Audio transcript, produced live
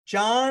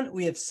John,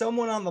 we have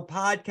someone on the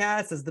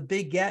podcast as the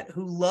big get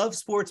who loves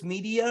sports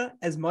media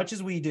as much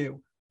as we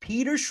do.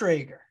 Peter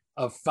Schrager.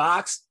 Of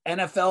Fox,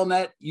 NFL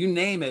Net, you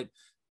name it.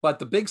 But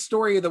the big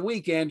story of the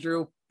week,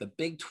 Andrew, the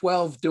Big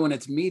 12 doing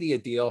its media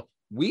deal.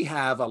 We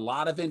have a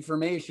lot of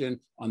information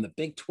on the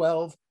Big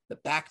 12, the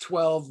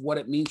Pac-12, what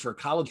it means for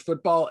college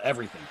football,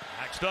 everything.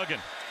 Max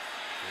Duggan.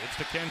 It's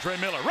to Kendre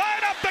Miller.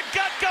 Right up the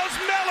gut goes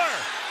Miller.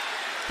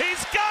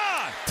 He's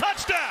gone.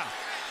 Touchdown.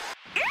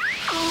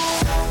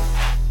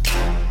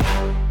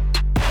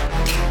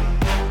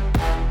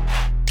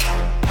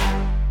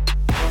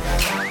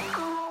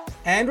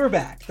 And we're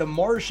back. The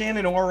Marchand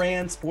and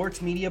Oran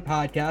Sports Media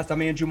Podcast.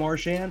 I'm Andrew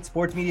Marchand,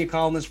 sports media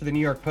columnist for the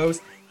New York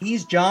Post.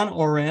 He's John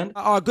Oran.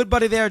 Our good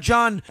buddy there,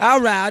 John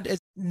Arad, is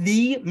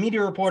the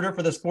media reporter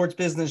for the Sports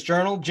Business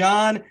Journal.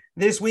 John,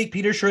 this week,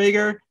 Peter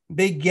Schrager,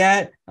 big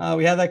get.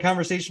 We had that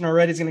conversation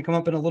already. It's going to come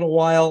up in a little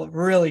while.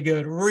 Really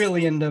good,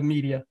 really into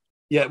media.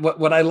 Yeah,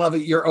 what I love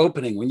at your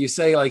opening, when you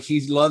say like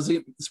he loves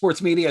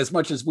sports media as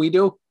much as we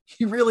do,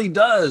 he really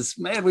does.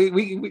 Man,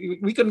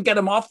 we couldn't get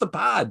him off the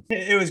pod.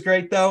 It was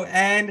great, though.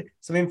 And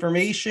some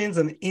information,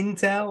 some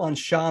intel on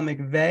Sean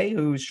McVay,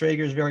 who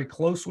Schrager is very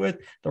close with,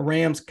 the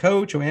Rams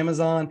coach, who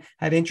Amazon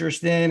had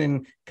interest in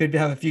and could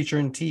have a future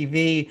in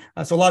TV.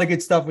 So a lot of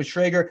good stuff with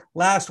Schrager.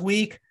 Last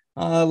week,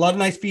 a lot of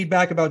nice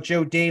feedback about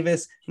Joe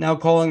Davis, now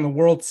calling the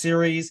World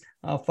Series.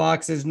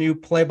 Fox's new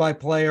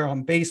play-by-player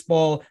on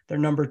baseball. They're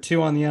number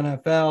 2 on the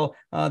NFL.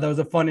 That was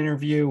a fun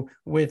interview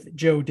with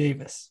Joe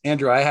Davis.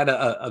 Andrew, I had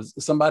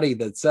somebody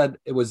that said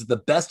it was the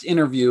best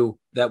interview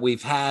that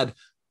we've had.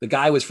 The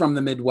guy was from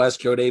the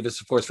Midwest. Joe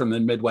Davis, of course, from the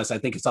Midwest. I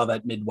think it's all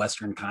that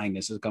Midwestern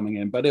kindness is coming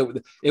in, but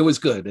it was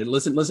good. And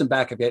listen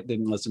back if you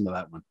didn't listen to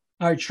that one.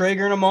 All right,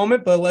 Schrager in a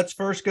moment, but let's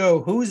first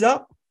go who's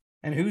up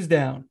and who's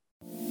down.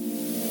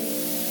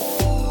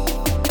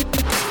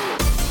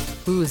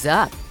 Who's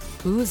up?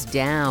 Who's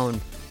down?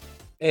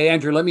 Hey,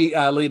 Andrew, let me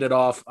lead it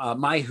off.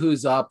 My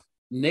who's up,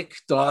 Nick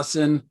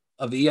Dawson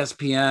of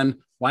ESPN.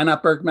 Why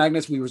not Burke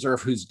Magnus? We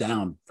reserve who's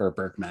down for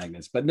Burke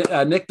Magnus. But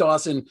Nick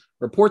Dawson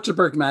reports to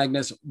Burke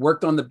Magnus,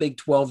 worked on the Big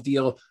 12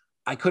 deal.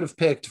 I could have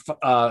picked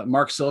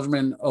Mark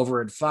Silverman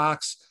over at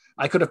Fox.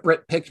 I could have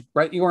picked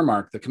Brett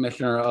Yormark, the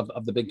commissioner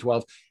of the Big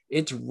 12.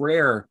 It's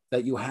rare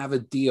that you have a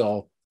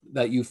deal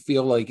that you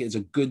feel like is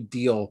a good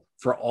deal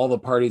for all the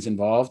parties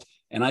involved.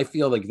 And I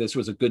feel like this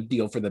was a good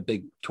deal for the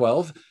Big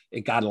 12.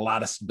 It got a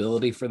lot of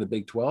stability for the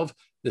Big 12.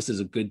 This is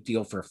a good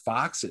deal for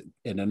Fox. It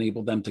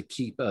enabled them to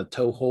keep a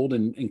toehold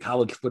in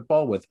college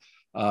football with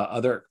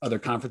other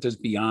conferences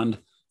beyond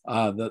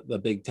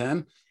the Big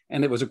 10.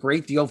 And it was a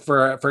great deal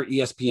for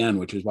ESPN,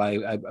 which is why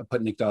I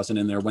put Nick Dawson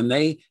in there. When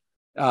they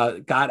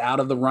got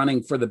out of the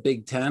running for the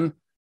Big 10,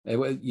 it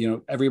was,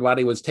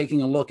 everybody was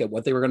taking a look at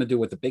what they were going to do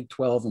with the Big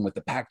 12 and with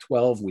the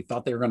Pac-12. We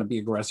thought they were going to be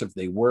aggressive.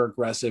 They were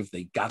aggressive.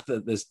 They got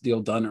this deal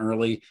done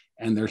early,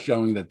 and they're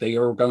showing that they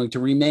are going to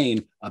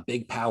remain a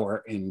big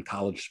power in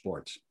college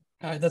sports.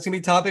 All right, that's going to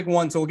be topic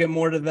 1, so we'll get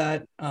more to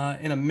that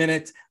in a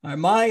minute. All right,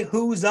 my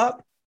who's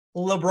up,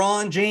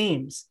 LeBron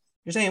James.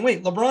 You're saying,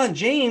 wait, LeBron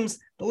James?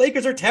 The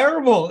Lakers are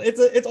terrible.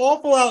 It's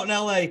awful out in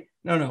LA.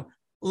 No.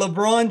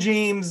 LeBron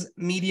James,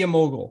 media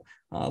mogul.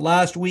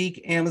 Last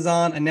week,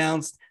 Amazon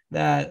announced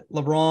that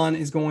LeBron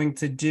is going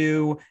to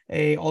do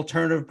a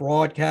alternative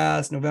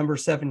broadcast November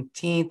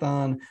 17th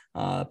on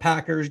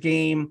Packers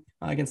game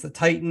against the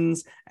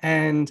Titans.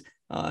 And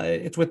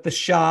it's with The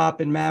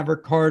Shop and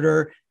Maverick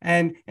Carter.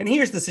 And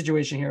here's the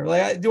situation here.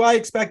 Like, do I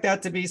expect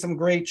that to be some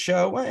great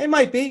show? Well, it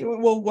might be.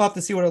 We'll have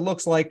to see what it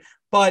looks like.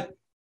 But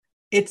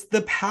it's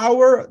the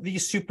power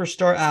these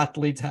superstar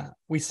athletes have.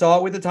 We saw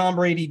it with the Tom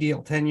Brady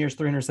deal, 10 years,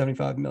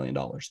 $375 million.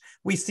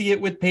 We see it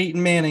with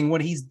Peyton Manning,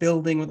 what he's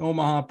building with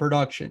Omaha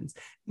Productions.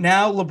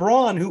 Now,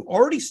 LeBron, who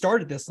already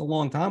started this a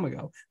long time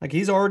ago, like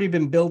he's already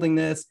been building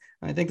this.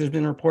 I think there's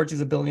been reports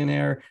he's a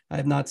billionaire. I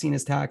have not seen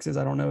his taxes.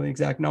 I don't know the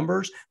exact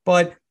numbers,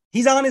 but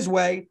he's on his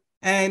way.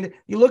 And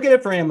you look at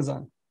it for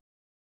Amazon.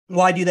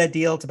 Why do that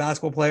deal? It's a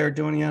basketball player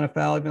doing the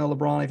NFL, even though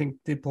LeBron, I think,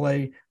 did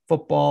play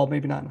football,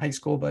 maybe not in high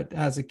school, but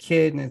as a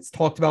kid, and it's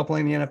talked about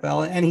playing the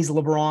NFL, and he's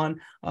LeBron.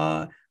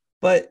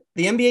 But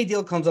the NBA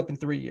deal comes up in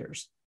 3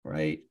 years,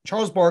 right?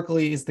 Charles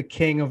Barkley is the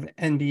king of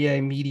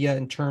NBA media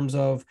in terms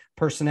of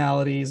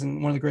personalities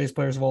and one of the greatest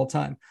players of all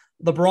time.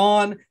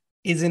 LeBron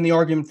is in the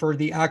argument for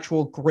the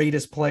actual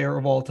greatest player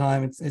of all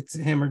time. It's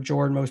him or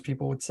Jordan, most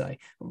people would say,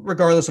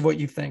 regardless of what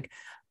you think.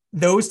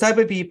 Those type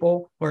of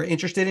people who are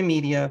interested in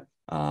media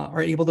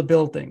are able to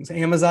build things.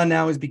 Amazon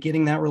now is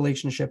beginning that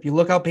relationship. You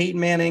look how Peyton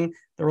Manning,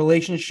 the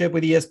relationship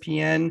with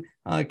ESPN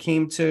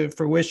came to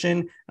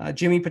fruition.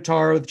 Jimmy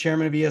Pitaro, the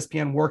chairman of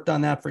ESPN, worked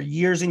on that for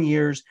years and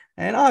years.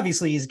 And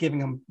obviously he's giving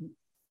them,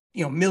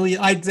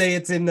 I'd say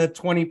it's in the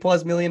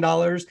 $20+ million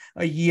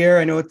a year.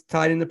 I know it's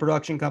tied into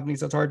production companies,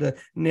 so it's hard to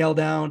nail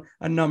down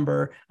a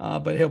number,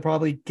 but he'll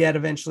probably get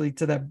eventually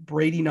to that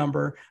Brady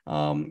number.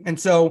 And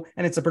it's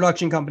a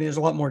production company. There's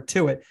a lot more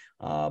to it.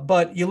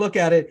 But you look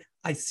at it,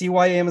 I see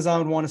why Amazon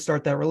would want to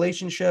start that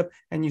relationship,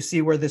 and you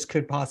see where this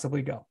could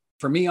possibly go.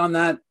 For me on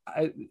that,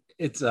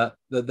 it's the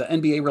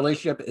NBA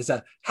relationship is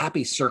a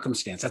happy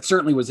circumstance. That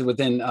certainly was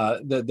within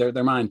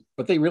their mind,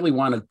 but they really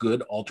want a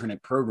good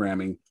alternate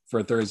programming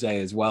for Thursday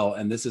as well.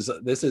 And this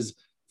is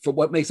for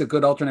what makes a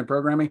good alternate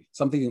programming,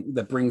 something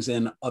that brings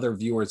in other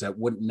viewers that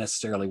wouldn't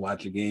necessarily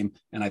watch a game.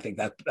 And I think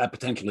that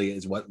potentially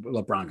is what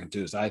LeBron can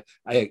do. So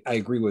I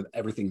agree with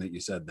everything that you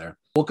said there.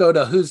 We'll go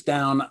to who's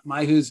down.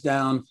 My who's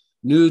down,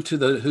 new to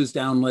the who's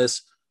down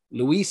list,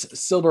 Luis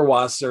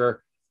Silberwasser,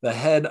 the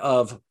head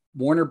of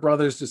Warner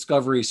Brothers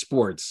Discovery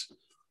Sports.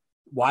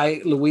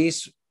 Why,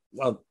 Luis?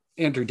 Well,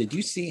 Andrew, did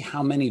you see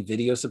how many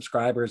video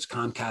subscribers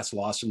Comcast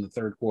lost in the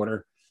third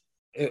quarter?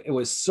 It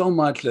was so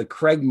much that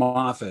Craig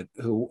Moffat,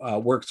 who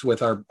works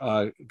with our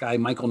guy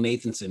Michael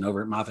Nathanson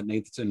over at Moffat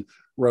Nathanson,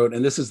 wrote,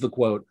 and this is the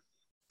quote: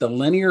 "The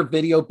linear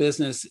video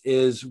business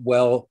is,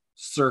 well,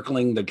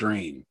 circling the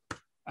drain."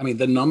 I mean,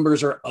 the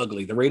numbers are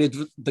ugly. The rate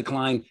of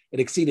decline, it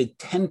exceeded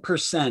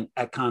 10%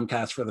 at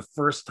Comcast for the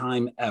first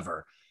time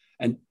ever.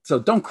 And so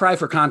don't cry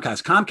for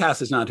Comcast.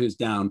 Comcast is not who's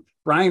down.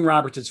 Brian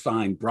Roberts is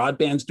fine.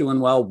 Broadband's doing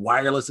well.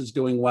 Wireless is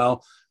doing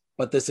well.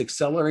 But this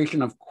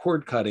acceleration of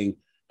cord cutting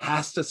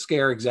has to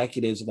scare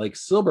executives like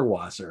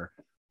Silberwasser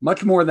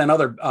much more than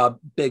other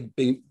big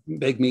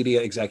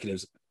media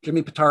executives.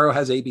 Jimmy Pitaro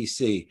has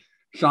ABC.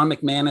 Sean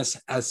McManus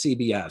has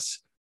CBS.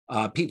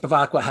 Pete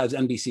Pavakwa has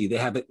NBC. They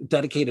have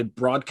dedicated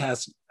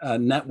broadcast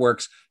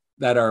networks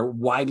that are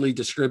widely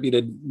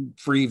distributed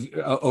free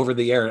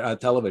over-the-air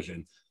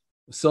television.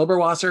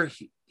 Silberwasser,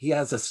 he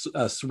has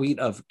a suite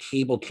of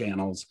cable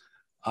channels.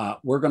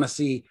 We're going to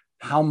see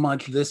how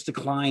much this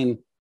decline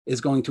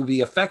is going to be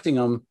affecting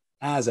them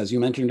as you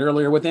mentioned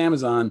earlier with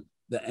Amazon,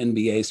 the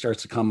NBA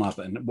starts to come up.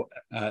 And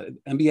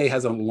NBA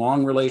has a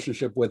long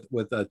relationship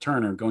with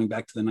Turner going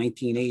back to the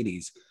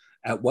 1980s.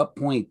 At what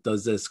point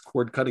does this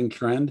cord cutting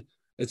trend?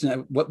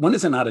 When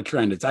is it not a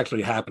trend? It's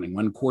actually happening.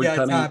 When cord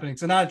cutting, it's happening.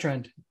 It's not a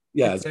trend.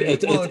 Yeah,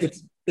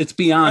 it's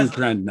beyond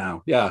trend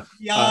now. Yeah,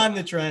 beyond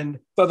the trend.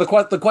 So the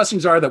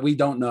questions are that we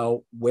don't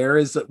know. Where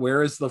is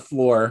the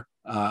floor?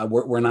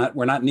 We're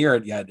not near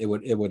it yet. It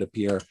would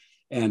appear.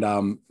 And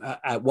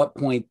at what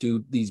point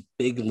do these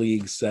big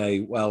leagues say,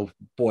 well,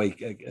 boy,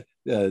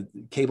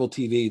 cable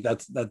TV,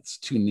 that's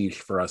too niche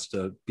for us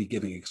to be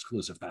giving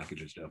exclusive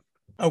packages to?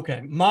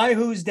 Okay. My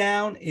who's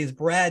down is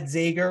Brad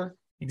Zager,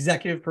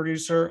 executive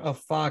producer of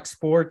Fox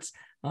Sports.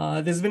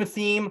 There's been a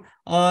theme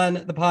on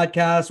the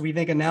podcast. We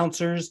think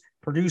announcers,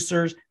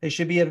 producers, they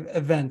should be at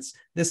events.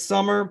 This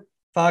summer,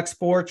 Fox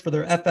Sports, for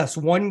their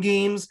FS1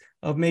 games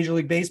of Major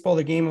League Baseball,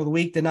 the game of the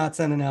week, did not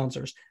send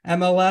announcers.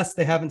 MLS,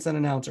 they haven't sent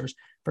announcers.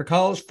 For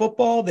college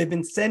football, they've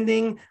been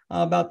sending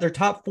about their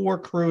top 4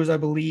 crews, I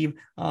believe.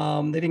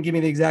 They didn't give me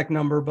the exact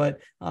number,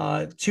 but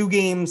 2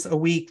 games a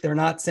week, they're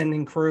not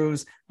sending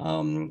crews.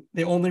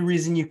 The only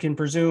reason you can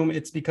presume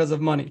it's because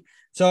of money.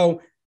 So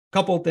a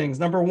couple of things.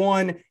 Number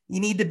one, you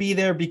need to be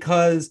there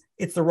because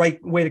it's the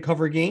right way to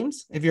cover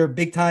games. If you're a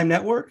big time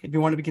network, if you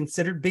want to be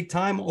considered big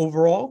time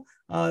overall,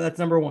 that's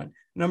number one.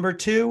 Number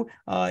two,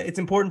 it's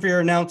important for your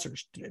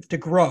announcers to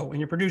grow and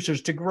your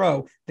producers to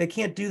grow. They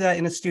can't do that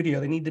in a studio.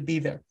 They need to be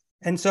there.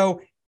 And so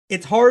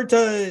it's hard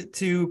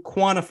to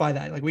quantify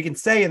that. Like we can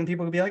say it and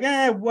people can be like,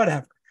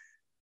 whatever.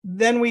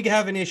 Then we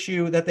have an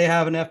issue that they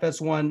have in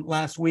FS1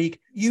 last week.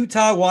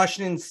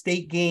 Utah-Washington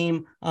State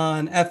game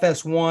on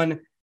FS1.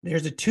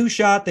 There's a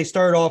 2-shot they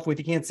started off with.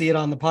 You can't see it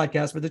on the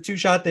podcast, but the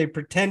 2-shot, they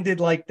pretended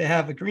like they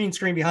have a green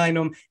screen behind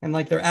them and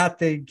like they're at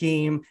the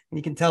game, and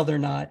you can tell they're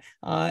not.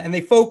 And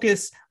they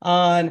focus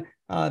on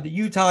the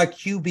Utah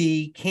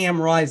QB,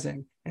 Cam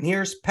Rising. And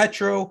here's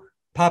Petro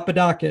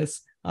Papadakis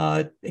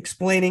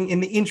explaining in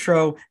the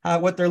intro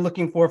what they're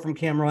looking for from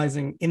Cam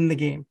Rising in the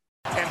game.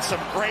 And some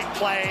great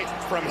play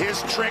from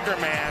his trigger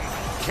man,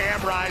 Cam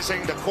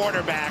Rising, the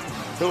quarterback,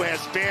 who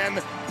has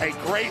been a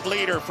great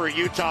leader for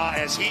Utah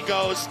as he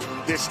goes,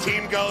 this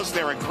team goes.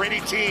 They're a gritty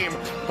team,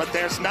 but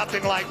there's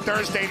nothing like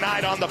Thursday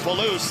night on the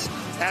Palouse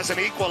as an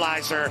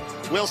equalizer.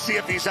 We'll see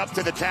if he's up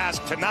to the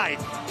task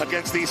tonight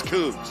against these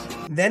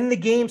Cougs. Then the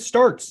game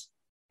starts,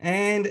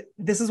 and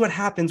this is what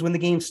happens when the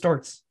game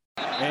starts.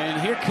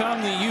 And here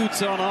come the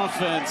Utes on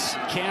offense.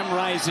 Cam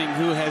Rising,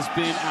 who has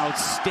been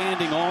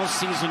outstanding all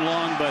season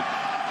long, but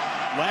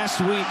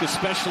last week,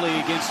 especially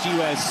against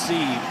USC,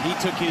 he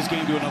took his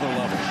game to another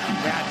level.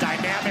 Yeah,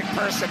 dynamic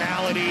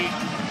personality,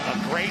 a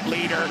great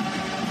leader,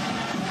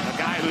 a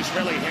guy who's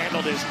really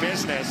handled his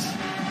business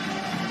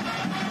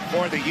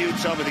for the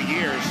Utes over the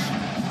years.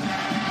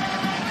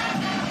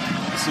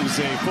 This is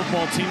a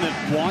football team that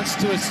wants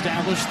to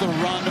establish the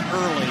run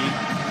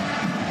early.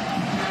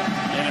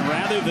 And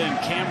rather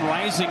than Cam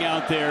Rising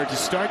out there to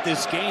start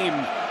this game,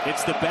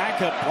 it's the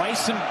backup,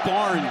 Bryson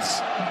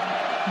Barnes.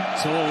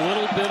 So a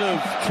little bit of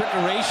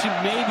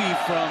trickeration maybe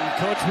from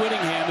Coach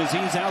Whittingham as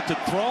he's out to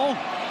throw. All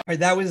right,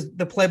 that was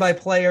the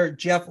play-by-player,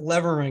 Jeff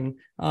Levering,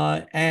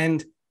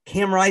 and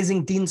Cam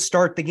Rising didn't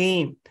start the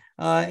game.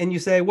 And you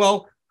say,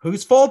 well,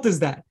 whose fault is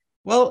that?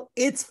 Well,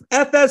 it's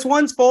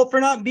FS1's fault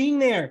for not being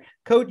there.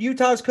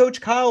 Utah's coach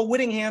Kyle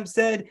Whittingham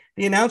said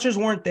the announcers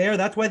weren't there.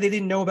 That's why they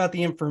didn't know about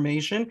the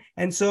information.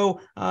 And so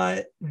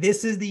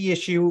this is the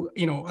issue,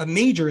 a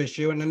major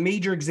issue and a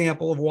major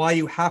example of why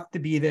you have to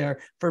be there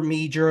for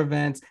major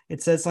events.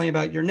 It says something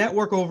about your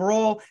network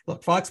overall.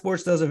 Look, Fox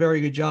Sports does a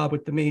very good job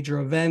with the major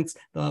events,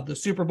 the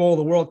Super Bowl,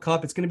 the World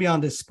Cup. It's going to be on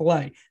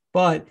display.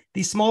 But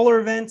these smaller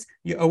events,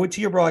 you owe it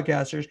to your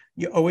broadcasters,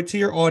 you owe it to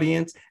your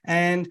audience,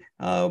 and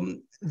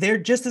they're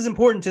just as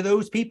important to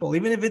those people.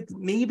 Even if it's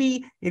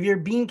maybe if you're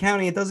bean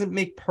counting, it doesn't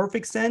make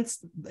perfect sense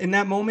in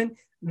that moment.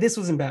 This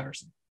was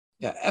embarrassing.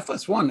 Yeah,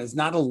 FS1 is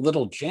not a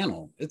little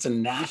channel. It's a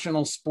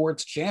national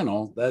sports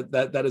channel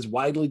that is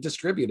widely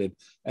distributed.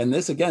 And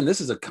this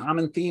is a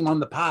common theme on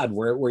the pod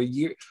where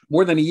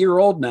more than a year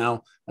old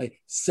now. Like,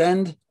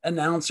 send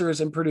announcers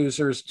and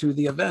producers to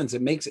the events.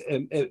 It makes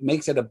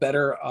it a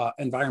better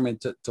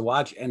environment to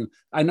watch. And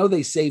I know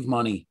they save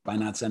money by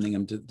not sending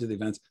them to the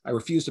events. I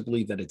refuse to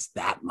believe that it's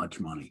that much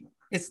money.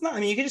 It's not.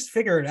 I mean, you can just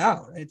figure it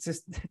out.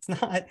 It's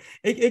not.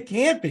 It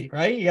can't be,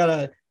 right? You got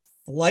a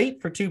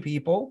flight for two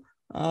people.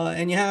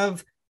 And you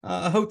have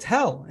a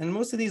hotel, and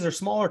most of these are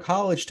smaller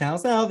college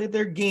towns. Now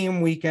they're game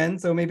weekend,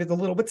 so maybe it's a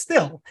little, but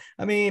still,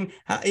 I mean,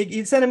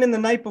 you send them in the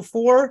night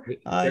before.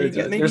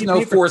 There's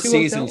no Four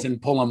Seasons in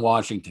Pullman,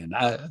 Washington.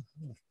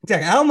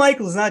 Exactly. Al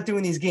Michaels is not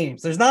doing these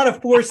games. There's not a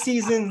Four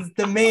Seasons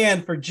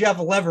demand for Jeff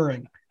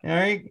Levering. All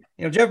right.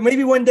 Jeff,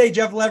 maybe one day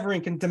Jeff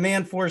Levering can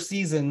demand Four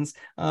Seasons,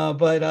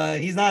 but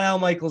he's not Al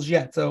Michaels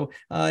yet. So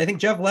I think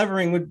Jeff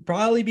Levering would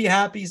probably be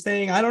happy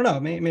staying. I don't know.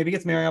 Maybe he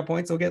gets Marriott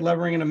points. He'll get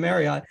Levering in a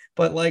Marriott.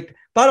 But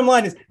bottom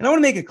line is, and I want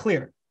to make it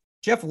clear,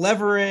 Jeff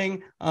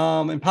Levering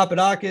and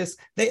Papadakis,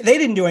 they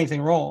didn't do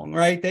anything wrong,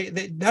 right?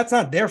 That's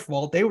not their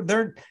fault. They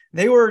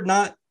were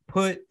not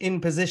put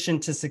in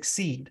position to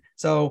succeed.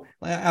 So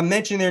I'm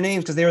mentioning their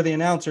names because they were the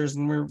announcers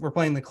and we're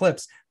playing the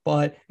clips.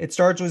 But it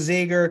starts with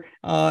Schrager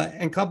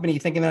and company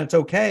thinking that it's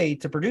okay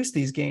to produce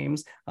these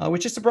games,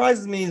 which just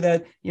surprises me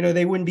that,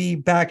 they wouldn't be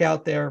back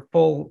out there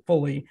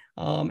fully.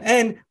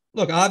 And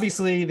look,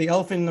 obviously the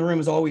elephant in the room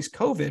is always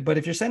COVID, but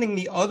if you're sending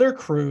the other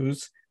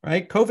crews,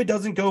 right, COVID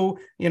doesn't go,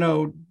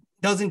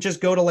 doesn't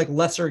just go to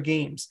lesser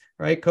games,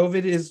 right?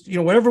 COVID is,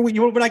 whatever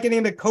we're not getting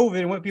into COVID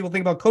and what people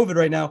think about COVID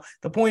right now.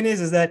 The point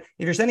is that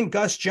if you're sending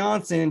Gus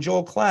Johnson and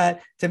Joel Klatt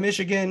to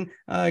Michigan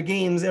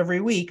games every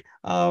week,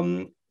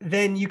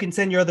 then you can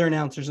send your other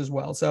announcers as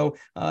well. So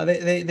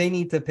they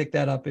need to pick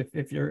that up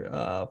if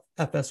you're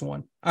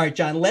FS1. All right,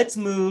 John, let's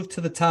move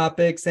to the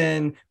topics.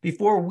 And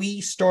before we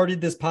started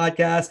this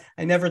podcast,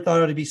 I never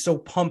thought I'd be so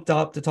pumped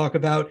up to talk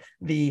about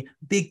the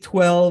Big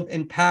 12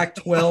 and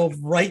Pac-12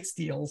 rights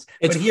deals.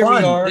 It's but here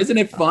fun. we are. Isn't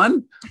it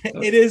fun?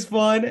 It is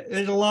fun.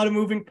 There's a lot of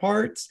moving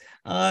parts.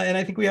 And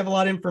I think we have a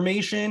lot of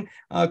information.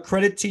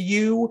 Credit to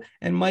you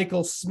and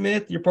Michael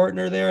Smith, your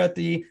partner there at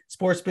the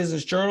Sports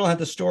Business Journal, had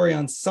the story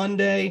on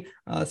Sunday.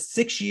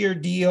 6-year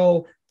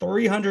deal,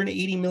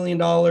 $380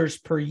 million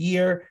per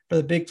year for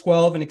the Big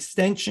 12, an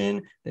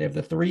extension. They have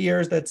the 3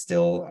 years that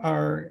still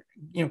are,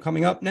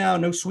 coming up now.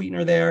 No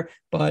sweetener there,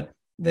 but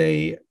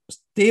they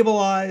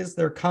stabilize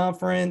their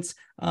conference.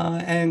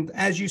 And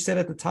as you said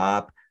at the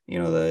top,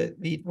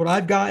 what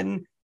I've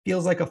gotten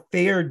feels like a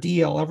fair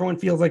deal. Everyone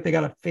feels like they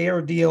got a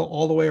fair deal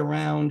all the way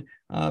around.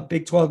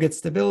 Big 12 gets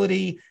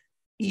stability.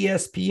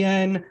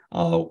 ESPN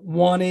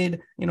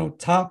wanted,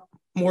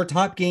 more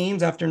top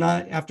games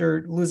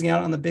after losing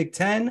out on the Big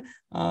 10.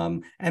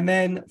 And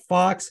then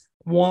Fox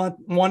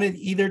wanted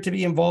either to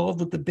be involved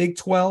with the Big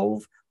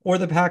 12 or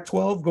the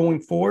Pac-12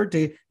 going forward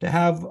to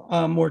have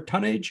more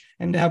tonnage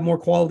and to have more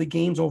quality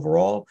games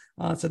overall.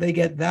 So they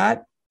get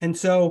that. And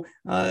so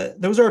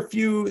those are a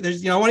few.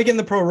 There's, I want to get in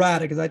the pro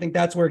rata because I think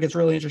that's where it gets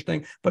really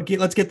interesting. But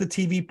let's get the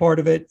TV part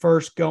of it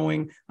first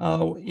going.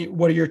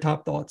 What are your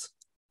top thoughts?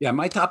 Yeah,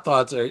 my top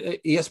thoughts are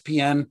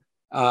ESPN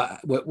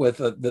with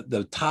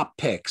the top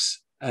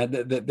picks.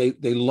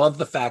 They love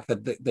the fact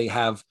that they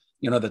have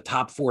the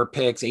top 4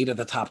 picks, 8 of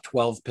the top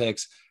 12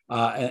 picks,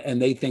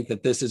 and they think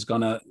that this is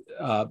going to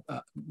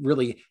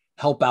really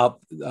help out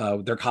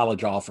their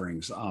college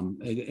offerings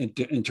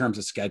in terms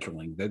of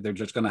scheduling. They're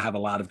just going to have a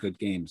lot of good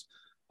games.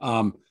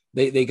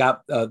 They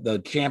got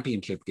the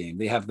championship game.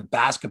 They have the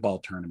basketball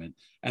tournament.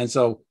 And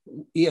so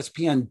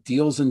ESPN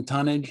deals in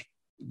tonnage.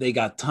 They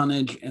got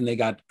tonnage and they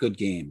got good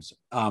games.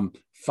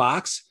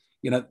 Fox,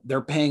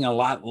 they're paying a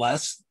lot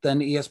less than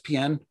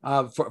ESPN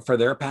for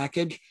their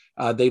package.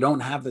 They don't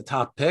have the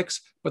top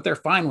picks, but they're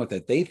fine with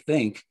it. They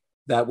think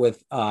that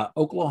with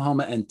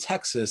Oklahoma and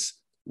Texas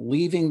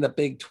leaving the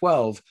Big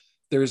 12,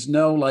 there's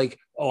no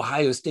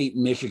Ohio State,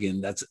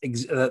 Michigan. That's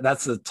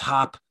the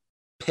top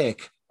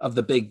pick of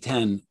the Big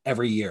 10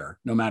 every year,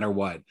 no matter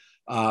what.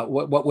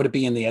 What would it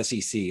be in the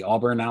SEC?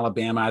 Auburn,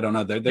 Alabama? I don't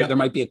know. There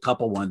might be a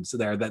couple ones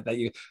there that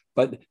you,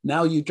 but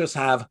now you just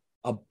have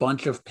a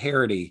bunch of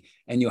parity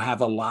and you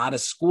have a lot of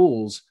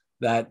schools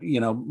that,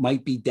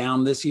 might be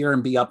down this year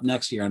and be up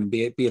next year and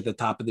be at the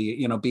top of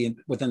the, be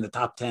within the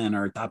top 10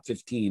 or top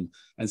 15.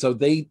 And so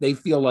they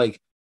feel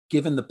like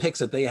given the picks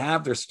that they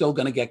have, they're still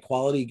going to get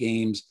quality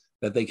games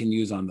that they can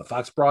use on the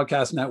Fox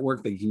Broadcast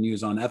Network, they can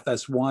use on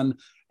FS1,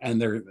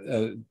 and they're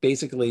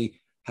basically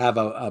have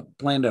a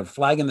plan to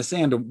flag in the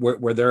sand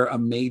where they're a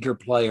major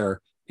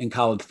player in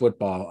college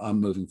football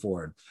moving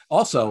forward.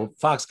 Also,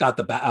 Fox got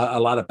a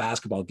lot of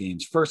basketball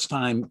games. First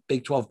time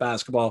Big 12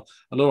 basketball,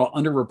 a little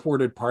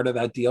underreported part of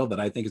that deal that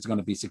I think is going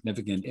to be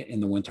significant in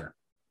the winter.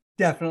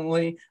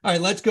 Definitely. All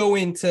right, let's go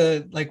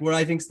into like what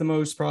I think is the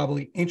most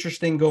probably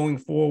interesting going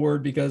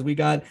forward, because we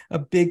got a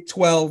Big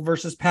 12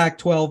 versus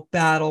Pac-12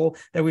 battle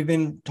that we've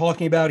been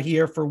talking about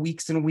here for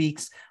weeks and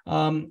weeks.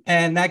 And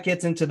that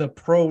gets into the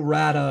pro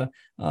rata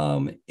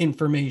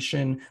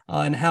information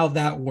and how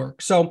that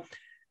works. So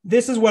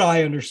this is what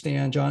I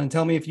understand, John, and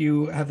tell me if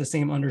you have the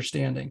same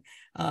understanding.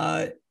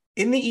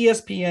 In the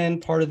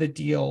ESPN part of the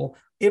deal,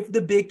 if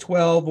the Big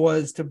 12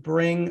 was to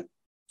bring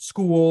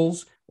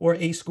schools or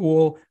a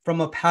school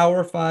from a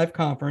Power 5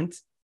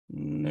 conference,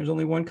 there's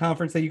only one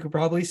conference that you could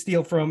probably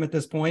steal from at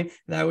this point.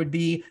 That would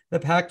be the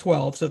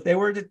Pac-12. So if they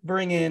were to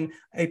bring in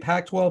a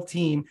Pac-12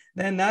 team,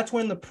 then that's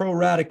when the pro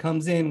rata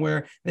comes in,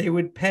 where they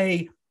would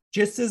pay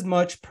just as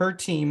much per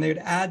team. They would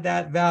add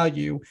that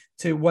value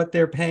to what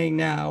they're paying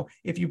now.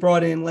 If you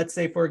brought in, let's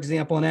say, for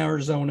example, an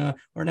Arizona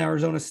or an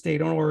Arizona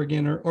State or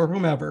Oregon or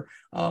whomever,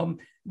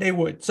 they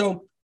would.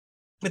 So,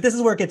 but this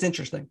is where it gets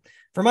interesting.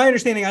 From my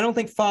understanding, I don't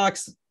think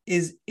Fox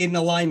is in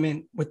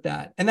alignment with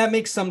that. And that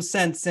makes some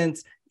sense,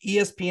 since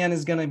ESPN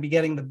is going to be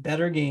getting the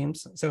better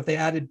games. So if they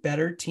added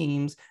better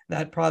teams,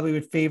 that probably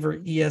would favor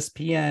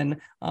ESPN,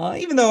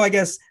 even though I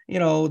guess,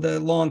 the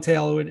long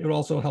tail, it would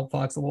also help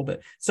Fox a little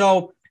bit.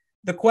 So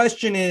the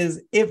question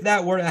is, if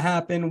that were to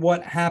happen,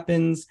 what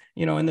happens,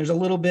 and there's a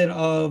little bit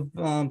of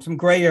some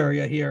gray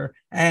area here,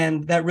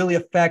 and that really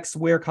affects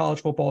where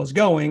college football is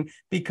going,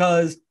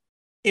 because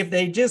if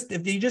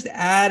you just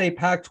add a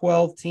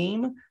Pac-12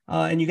 team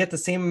and you get the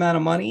same amount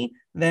of money,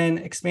 then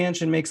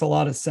expansion makes a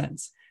lot of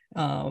sense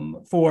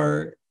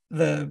for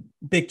the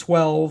Big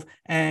 12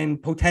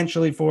 and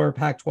potentially for a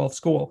Pac-12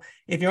 school.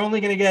 If you're only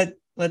going to get,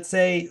 let's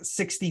say,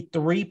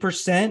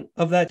 63%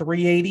 of that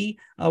 380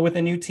 with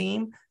a new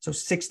team, so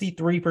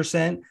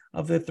 63%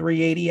 of the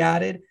 380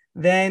 added,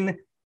 then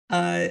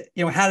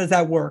how does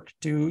that work?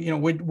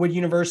 Would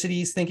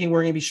universities thinking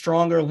we're going to be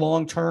stronger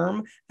long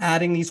term,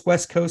 adding these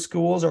West Coast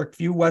schools or a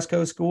few West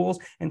Coast schools,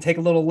 and take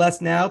a little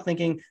less now,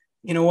 thinking,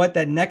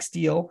 that next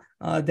deal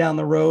down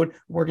the road,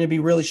 we're going to be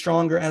really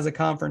stronger as a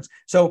conference.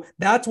 So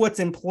that's what's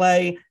in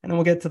play, and then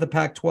we'll get to the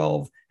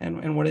Pac-12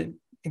 and what it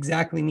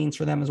exactly means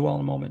for them as well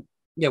in a moment.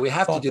 Yeah, we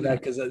have to do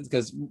that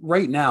because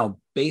right now,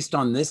 based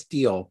on this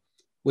deal,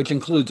 which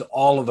includes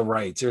all of the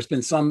rights, there's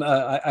been some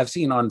I've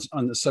seen on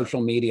the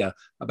social media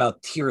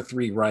about tier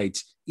 3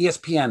 rights.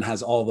 ESPN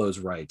has all those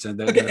rights. And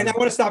okay, and I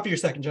want to stop you a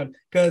second, John,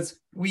 because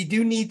we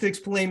do need to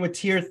explain what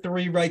tier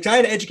 3 rights. I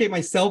had to educate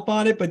myself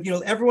on it, but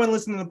everyone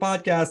listening to the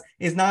podcast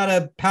is not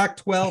a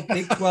Pac-12,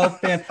 Big 12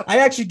 fan. I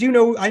actually do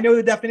know. I know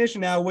the definition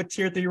now what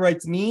tier 3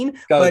 rights mean.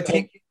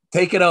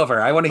 Take it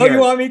over. I want to hear. You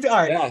want me to? All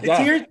right.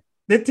 Yeah,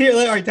 The tier.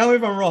 All right. Tell me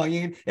if I'm wrong.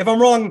 If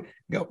I'm wrong,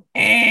 go.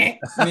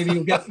 Maybe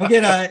we'll get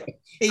a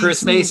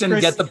Chris Mason.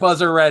 Get the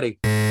buzzer ready.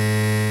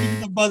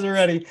 Get the buzzer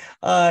ready.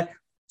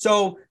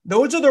 So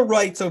those are the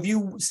rights. So if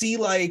you see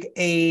like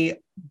a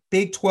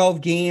Big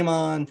 12 game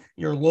on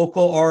your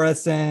local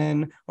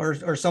RSN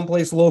or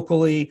someplace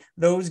locally,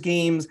 those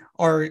games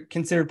are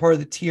considered part of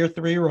the tier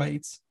 3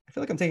 rights. I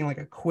feel like I'm taking like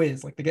a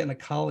quiz, like to get into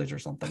college or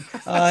something.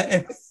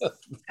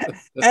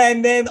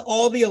 And then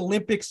all the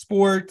Olympic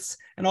sports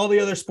and all the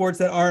other sports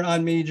that aren't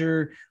on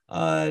major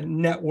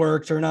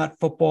networks, or not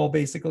football,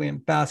 basically,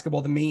 and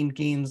basketball, the main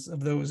games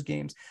of those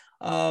games.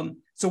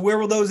 So where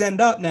will those end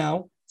up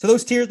now? So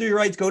those tier 3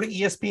 rights go to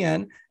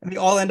ESPN, and they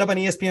all end up on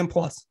ESPN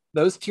Plus.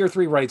 Those tier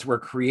 3 rights were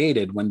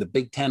created when the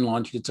Big 10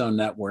 launched its own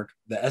network,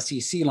 the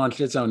SEC launched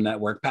its own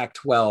network,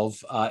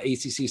 Pac-12,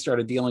 ACC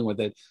started dealing with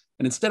it.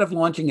 And instead of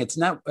launching its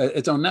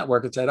own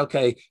network, it said,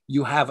 okay,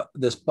 you have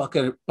this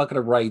bucket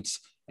of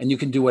rights and you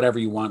can do whatever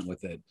you want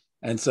with it.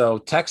 And so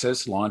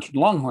Texas launched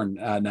Longhorn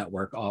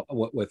Network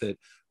with it.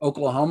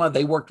 Oklahoma,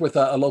 they worked with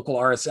a local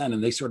RSN,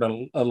 and they sort of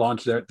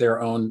launched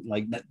their own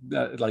like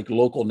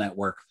local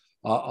network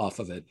off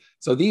of it.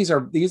 So these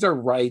are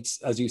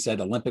rights, as you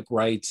said, Olympic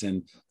rights,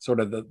 and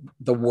sort of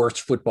the worst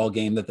football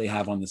game that they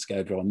have on the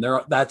schedule. And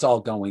that's all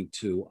going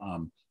to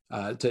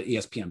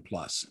ESPN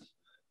Plus.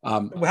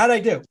 How'd I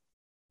do?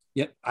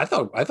 Yeah, I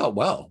thought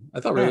well. I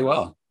thought really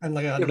well. And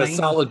like a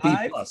solid B+.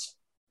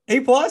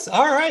 A+?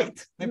 All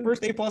right. My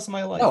first A+ in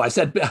my life. No, I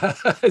said B+?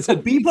 A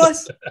B+?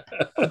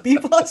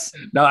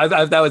 No,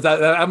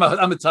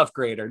 I'm a tough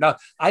grader. No,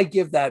 I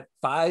give that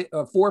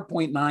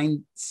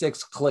 4.96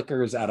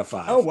 clickers out of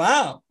 5. Oh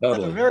wow.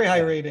 Totally. That's a very high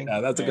rating.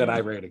 Yeah, that's a good high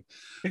rating.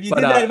 If you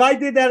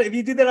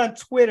did that on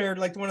Twitter,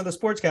 like one of the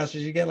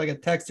sportscasters, you get like a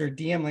text or a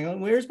DM like, oh,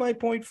 where's my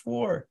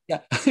 0.4? Yeah.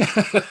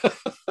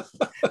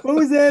 What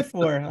was that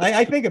for?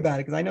 I think about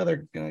it because I know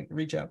they're going to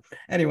reach out.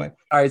 Anyway.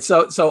 All right.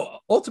 So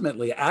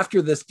ultimately,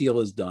 after this deal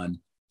is done,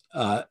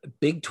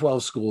 Big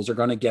 12 schools are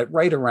going to get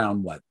right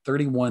around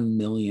 $31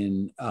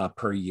 million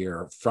per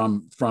year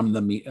from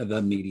the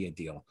media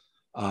deal.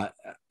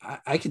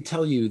 I can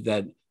tell you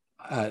that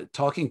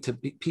talking to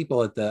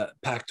people at the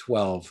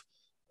Pac-12,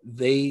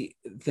 they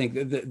think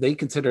they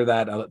consider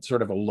that a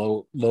sort of a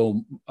low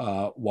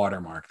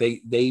watermark.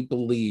 They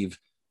believe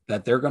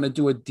that they're going to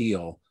do a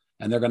deal,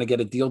 and they're going to get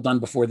a deal done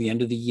before the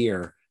end of the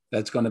year.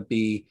 That's going to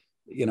be,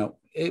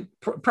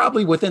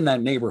 probably within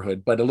that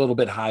neighborhood, but a little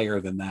bit higher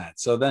than that.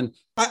 So then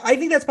I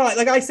think that's probably,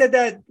 like I said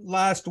that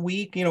last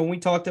week, when we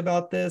talked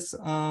about this,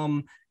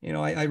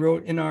 I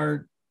wrote in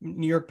our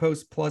New York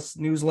Post Plus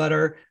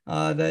newsletter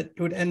that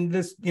it would end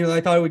this,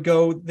 I thought it would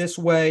go this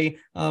way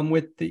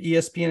with the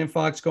ESPN and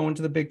Fox going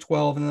to the Big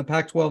 12 and the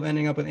Pac-12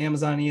 ending up with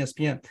Amazon and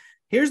ESPN.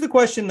 Here's the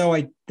question, though,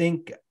 I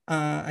think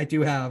I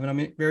do have, and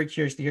I'm very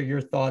curious to hear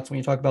your thoughts when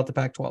you talk about the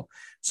Pac-12.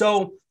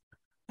 So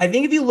I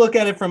think if you look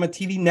at it from a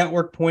TV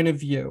network point of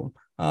view,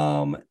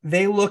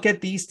 they look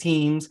at these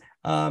teams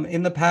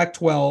in the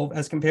Pac-12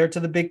 as compared to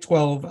the Big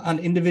 12 on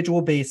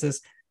individual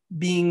basis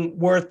being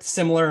worth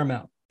similar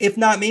amount, if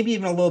not maybe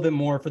even a little bit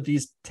more for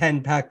these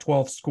 10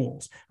 Pac-12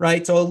 schools,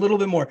 right? So a little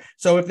bit more.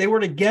 So if they were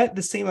to get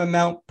the same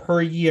amount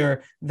per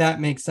year, that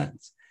makes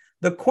sense.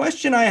 The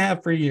question I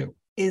have for you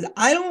is,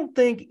 I don't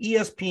think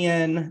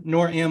ESPN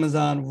nor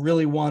Amazon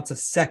really wants a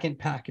second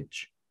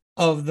package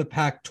of the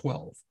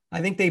Pac-12.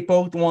 I think they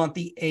both want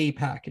the A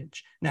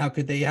package. Now,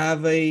 could they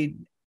have a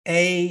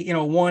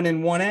 1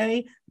 and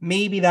 1A?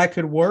 Maybe that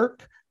could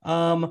work.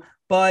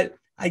 But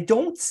I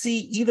don't see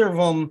either of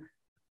them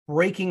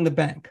breaking the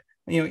bank.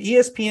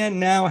 ESPN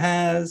now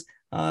has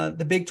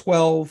the Big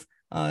 12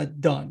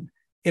 done.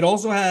 It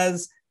also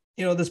has,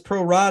 this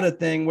pro rata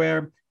thing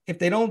where if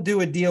they don't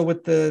do a deal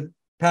with the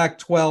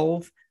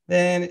Pac-12,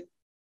 then,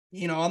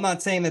 I'm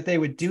not saying that they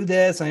would do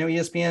this. I know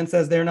ESPN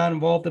says they're not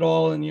involved at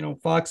all.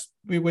 And, Fox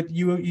with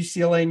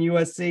UCLA and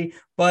USC,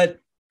 but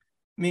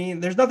I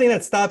mean, there's nothing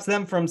that stops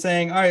them from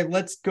saying, all right,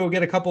 let's go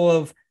get a couple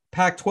of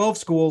Pac-12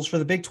 schools for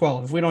the Big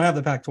 12 if we don't have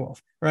the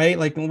Pac-12, right?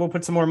 Like, we'll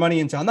put some more money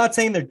into. I'm not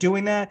saying they're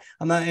doing that.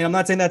 I'm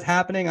not saying that's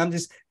happening. I'm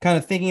just kind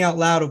of thinking out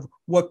loud of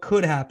what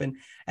could happen.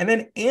 And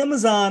then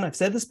Amazon, I've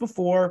said this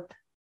before,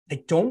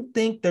 I don't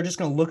think they're just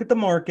going to look at the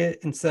market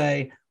and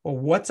say, well,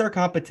 what's our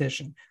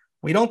competition?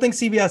 We don't think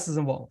CBS is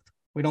involved.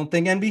 We don't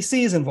think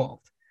NBC is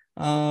involved.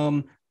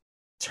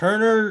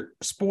 Turner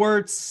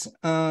Sports.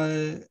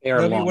 They're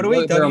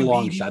a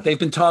long shot. They've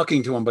been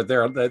talking to them, but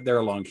they're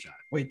a long shot.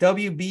 Wait,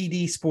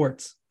 WBD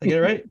Sports. Did I get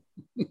it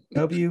right?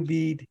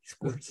 WBD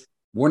Sports.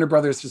 Warner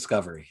Brothers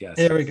Discovery. Yes.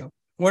 There we go.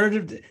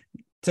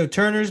 So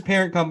Turner's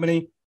parent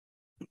company.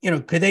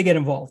 Could they get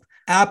involved?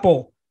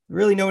 Apple.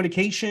 Really, no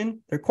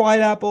indication. They're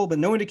quiet, Apple, but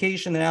no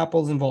indication that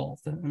Apple's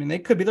involved. I mean, they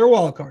could be their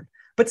wild card.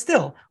 But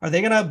still, are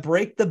they going to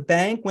break the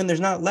bank when there's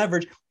not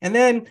leverage? And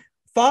then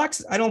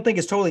Fox, I don't think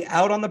is totally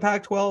out on the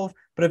Pac-12,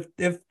 but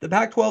if the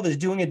Pac-12 is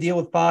doing a deal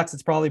with Fox,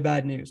 it's probably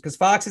bad news because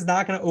Fox is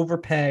not going to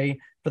overpay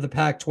for the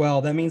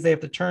Pac-12. That means they have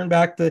to turn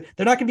back they're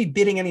not going to be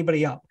bidding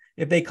anybody up.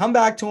 If they come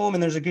back to them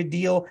and there's a good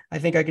deal, I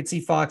think I could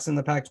see Fox and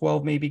the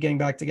Pac-12 maybe getting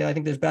back together. I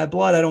think there's bad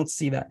blood. I don't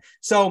see that.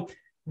 So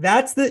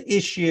that's the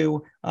issue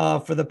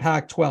for the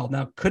Pac-12.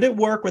 Now, could it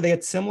work where they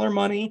get similar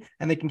money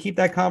and they can keep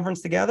that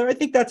conference together? I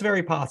think that's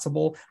very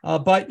possible,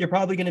 but you're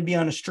probably going to be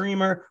on a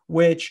streamer,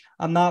 which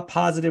I'm not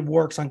positive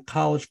works on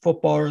college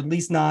football, or at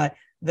least not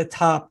the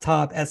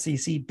top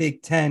SEC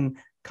Big Ten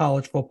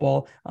college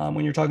football.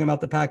 When you're talking about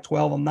the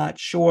Pac-12, I'm not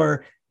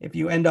sure if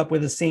you end up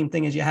with the same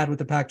thing as you had with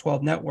the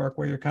Pac-12 network,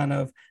 where you're kind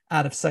of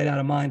out of sight, out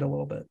of mind a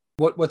little bit.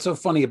 What's so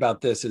funny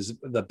about this is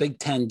the Big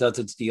Ten does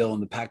its deal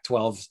and the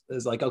Pac-12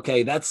 is like,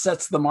 okay, that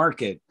sets the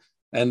market.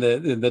 And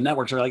the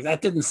networks are like,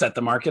 that didn't set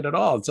the market at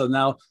all. So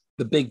now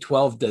the Big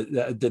 12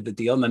 did the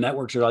deal and the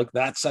networks are like,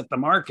 that set the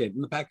market.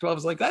 And the Pac-12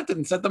 is like, that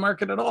didn't set the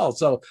market at all.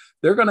 So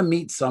they're going to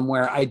meet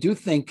somewhere. I do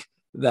think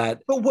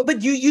that.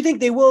 But you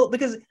think they will?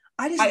 Because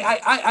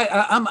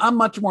I'm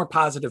much more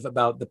positive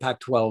about the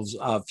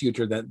Pac-12's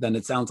future than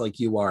it sounds like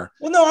you are.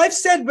 Well, no, I've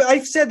said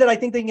that I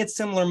think they can get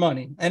similar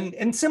money,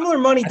 and similar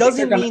money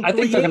doesn't mean. I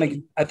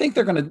think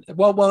they're gonna.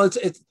 Well,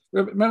 it's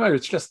remember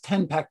it's just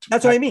 10 Pac-12.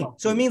 That's what I mean.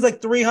 So it means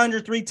like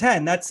 300,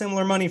 310. That's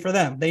similar money for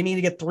them. They need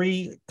to get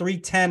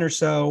 310 or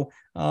so.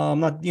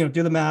 Not do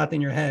the math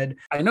in your head.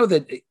 I know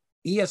that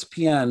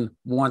ESPN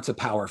wants a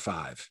Power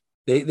 5.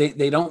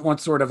 They don't want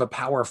sort of a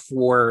Power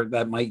 4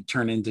 that might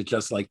turn into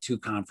just like two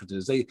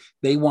conferences.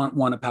 They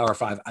want a Power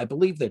 5. I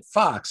believe that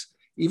Fox,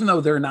 even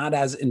though they're not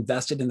as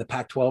invested in the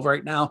Pac-12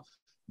 right now,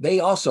 they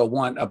also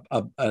want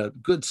a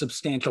good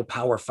substantial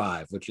Power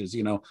 5, which is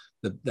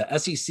the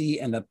SEC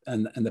and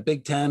the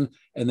Big Ten,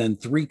 and then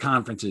three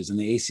conferences in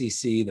the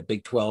ACC, the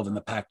Big 12, and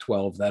the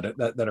Pac-12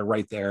 that are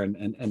right there.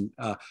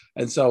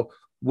 And so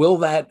will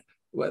that?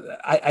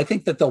 I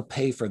think that they'll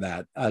pay for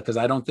that because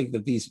I don't think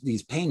that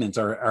these payments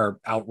are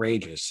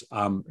outrageous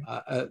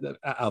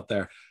out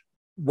there.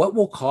 What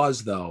will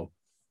cause, though,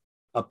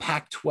 a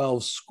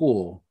Pac-12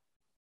 school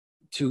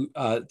to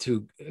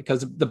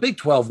because the Big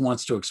 12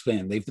 wants to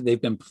expand. They've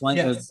been playing.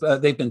 Yes.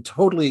 They've been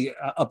totally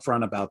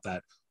upfront about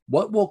that.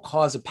 What will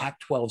cause a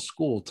Pac-12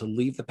 school to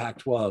leave the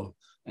Pac-12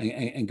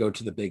 and go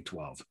to the Big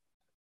 12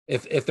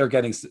 if they're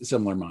getting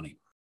similar money?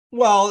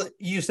 Well,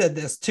 you said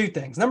this, two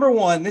things. Number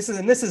one, this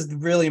is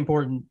really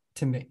important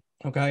to me.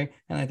 Okay.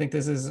 And I think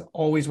this is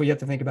always what you have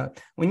to think about.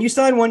 When you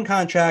sign one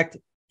contract,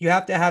 you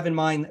have to have in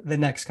mind the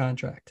next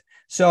contract.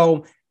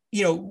 So,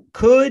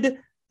 could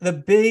the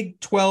Big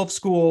 12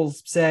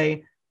 schools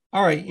say,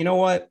 all right, you know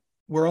what?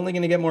 We're only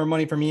going to get more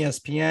money from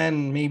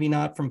ESPN, maybe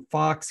not from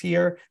Fox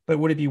here, but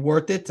would it be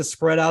worth it to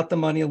spread out the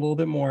money a little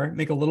bit more,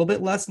 make a little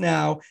bit less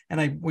now?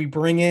 And we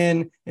bring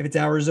in, if it's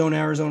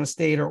Arizona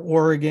State or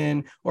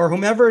Oregon or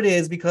whomever it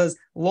is, because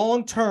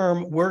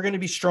long-term, we're going to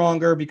be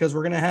stronger because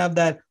we're going to have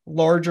that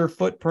larger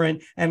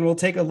footprint, and we'll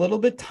take a little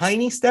bit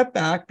tiny step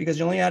back because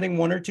you're only adding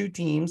one or two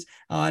teams.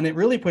 And it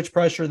really puts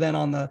pressure then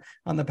on the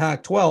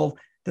Pac-12.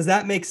 Does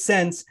that make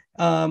sense?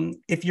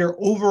 If you're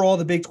overall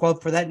the Big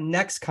 12 for that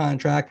next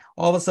contract,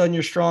 all of a sudden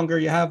you're stronger.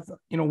 You have,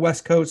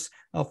 West Coast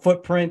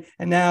footprint.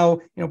 And now,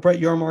 Brett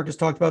Yormark has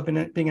talked about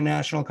being a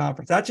national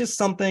conference. That's just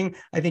something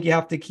I think you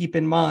have to keep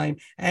in mind.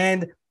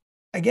 And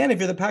again, if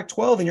you're the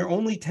Pac-12 and you're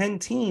only 10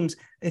 teams,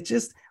 it's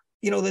just,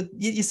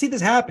 you see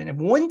this happen. If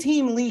one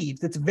team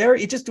leaves, it's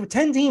just with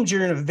 10 teams,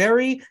 you're in a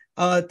very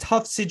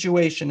tough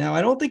situation. Now,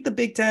 I don't think the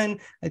Big Ten,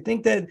 I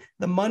think that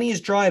the money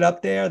is dried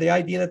up there. The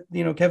idea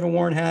that, Kevin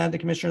Warren had, the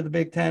commissioner of the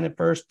Big Ten at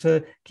first,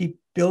 to keep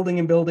building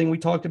and building. We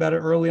talked about it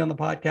early on the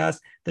podcast.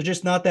 There's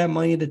just not that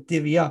money to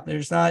divvy up.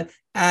 There's not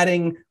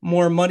adding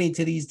more money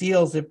to these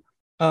deals if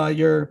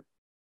you're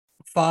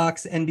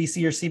Fox,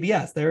 NBC, or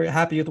CBS. They're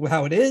happy with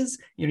how it is.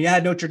 You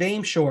add Notre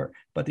Dame, sure,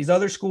 but these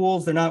other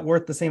schools, they're not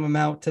worth the same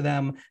amount to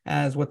them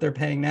as what they're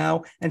paying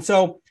now. And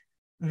so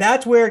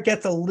that's where it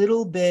gets a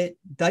little bit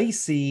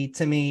dicey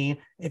to me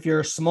if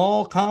you're a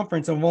small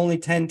conference of only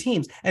 10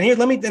 teams. And here,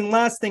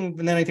 last thing,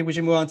 and then I think we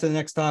should move on to the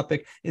next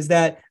topic, is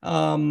that,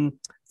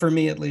 for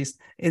me at least,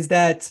 is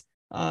that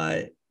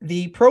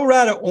the pro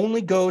rata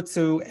only go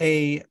to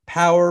a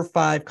Power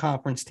 5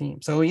 conference team.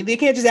 So they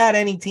can't just add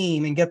any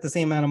team and get the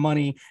same amount of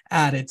money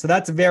added. So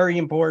that's very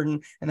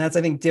important. And that's,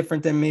 I think,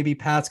 different than maybe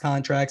past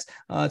contracts.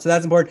 So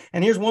that's important.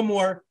 And here's one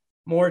more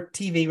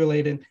TV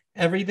related.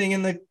 Everything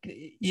in the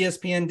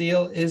ESPN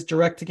deal is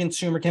direct to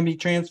consumer, can be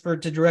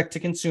transferred to direct to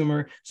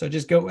consumer. So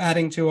just go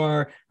adding to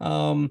our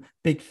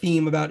big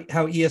theme about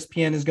how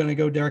ESPN is going to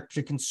go direct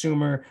to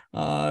consumer,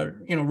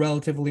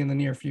 relatively in the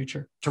near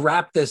future. To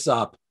wrap this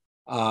up,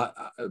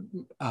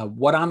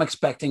 what I'm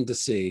expecting to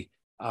see,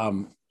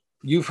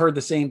 you've heard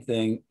the same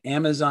thing.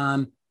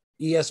 Amazon,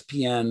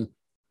 ESPN,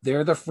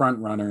 they're the front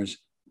runners.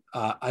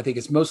 I think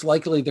it's most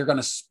likely they're going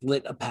to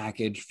split a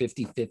package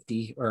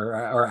 50-50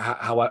 or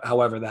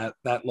however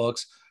that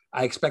looks.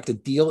 I expect a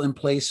deal in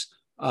place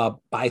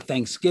by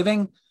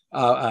Thanksgiving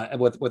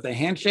with a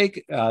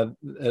handshake.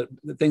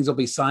 Things will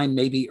be signed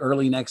maybe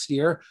early next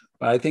year,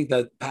 but I think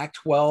that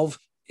Pac-12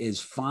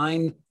 is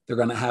fine. They're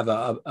going to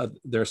have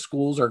their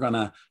schools are going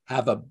to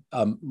have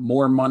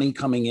more money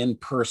coming in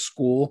per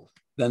school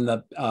than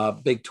the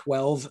Big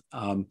 12.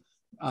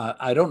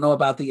 I don't know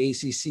about the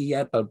ACC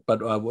yet, but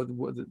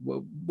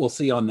we'll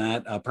see on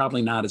that.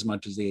 Probably not as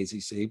much as the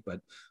ACC,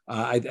 but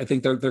I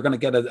think they're going to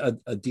get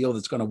a deal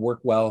that's going to work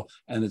well,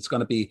 and it's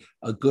going to be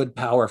a good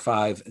Power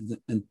 5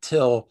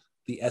 until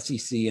the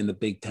SEC and the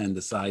Big Ten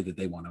decide that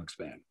they want to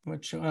expand.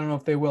 Which I don't know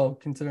if they will,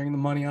 considering the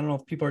money. I don't know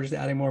if people are just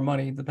adding more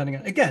money, depending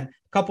on, again,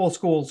 a couple of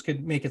schools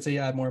could make it so you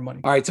add more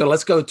money. All right, so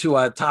let's go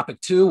to topic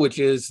 2, which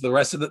is the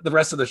rest of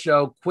the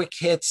show. Quick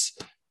hits.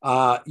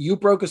 You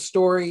broke a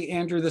story,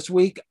 Andrew, this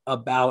week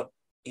about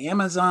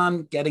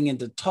Amazon getting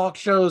into talk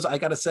shows. I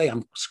got to say,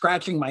 I'm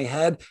scratching my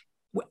head.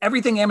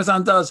 Everything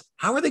Amazon does,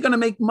 how are they going to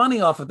make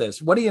money off of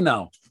this? What do you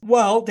know?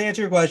 Well, to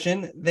answer your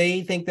question,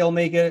 they think they'll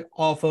make it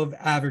off of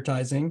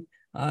advertising.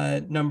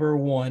 Number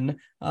one,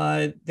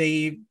 so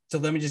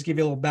let me just give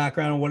you a little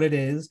background on what it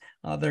is.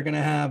 They're going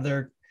to have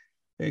their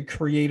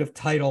creative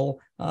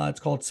title. It's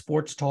called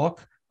Sports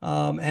Talk.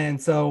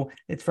 And so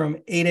it's from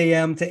 8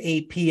 a.m. to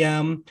 8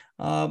 p.m.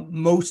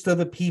 Most of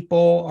the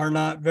people are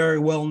not very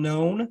well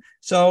known.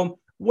 So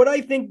what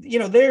I think,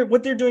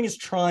 what they're doing is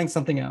trying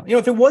something out.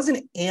 If it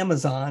wasn't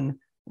Amazon,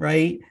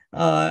 right?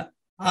 I'm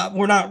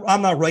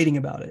not writing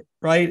about it,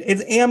 right?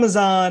 It's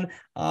Amazon.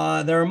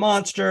 They're a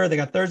monster. They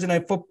got Thursday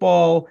Night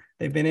Football.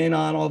 They've been in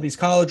on all these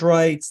college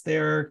rights.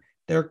 They're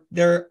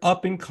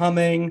up and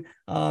coming,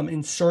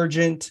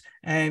 insurgent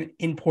and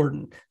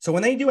important. So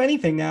when they do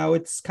anything now,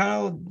 it's kind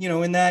of,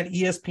 in that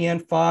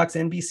ESPN, Fox,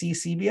 NBC,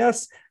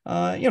 CBS,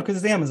 because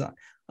it's Amazon.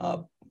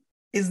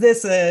 Is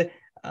this a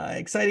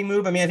exciting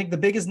move? I mean, I think the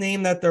biggest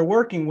name that they're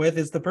working with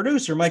is the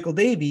producer, Michael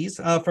Davies,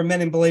 from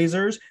Men in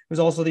Blazers, who's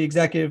also the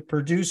executive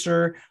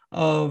producer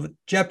of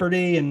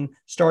Jeopardy and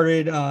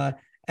started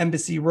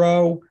Embassy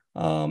Row.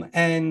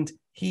 And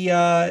he's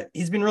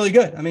been really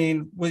good. I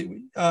mean,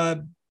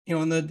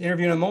 in the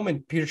interview in a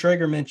moment, Peter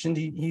Schrager mentioned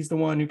he's the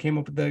one who came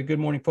up with the Good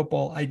Morning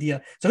Football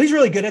idea. So he's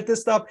really good at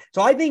this stuff.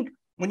 So I think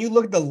when you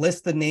look at the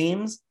list of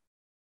names,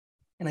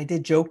 and I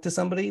did joke to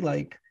somebody,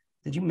 like,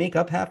 did you make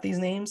up half these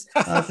names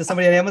to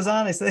somebody at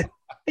Amazon? I said,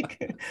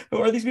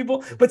 who are these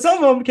people? But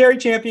some of them, Carrie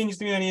Champion used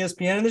to be on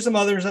ESPN, and there's some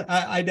others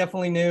I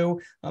definitely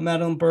knew.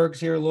 Madeline Burks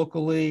here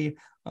locally,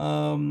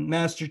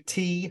 Master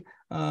T,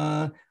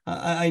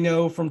 I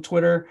know from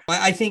Twitter.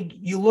 I think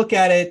you look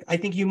at it, I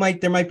think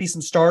there might be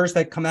some stars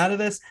that come out of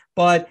this,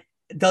 but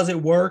does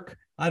it work?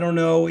 I don't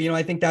know.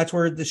 I think that's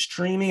where the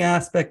streaming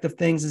aspect of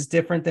things is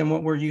different than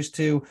what we're used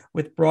to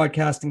with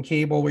broadcast and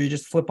cable, where you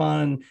just flip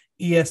on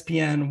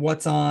ESPN,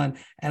 what's on.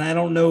 And I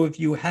don't know if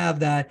you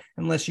have that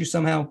unless you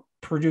somehow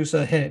produce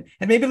a hit,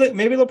 and maybe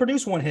they'll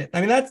produce one hit. I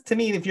mean, that's, to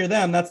me, if you're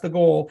them, that's the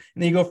goal,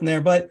 and then you go from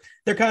there. But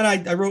they're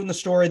kind of, I wrote in the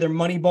story, they're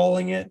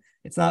moneyballing it.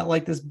 It's not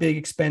like this big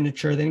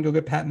expenditure. They didn't go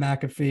get Pat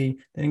McAfee.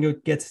 They didn't go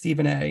get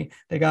Stephen A.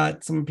 They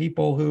got some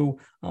people who,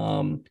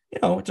 I'm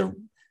sure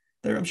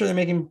they're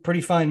making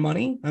pretty fine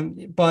money,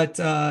 but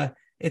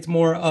it's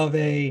more of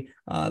a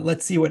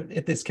let's see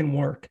if this can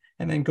work,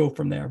 and then go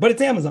from there. But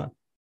it's Amazon.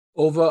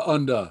 Over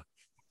under.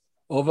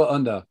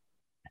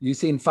 You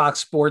seen Fox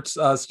Sports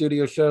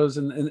studio shows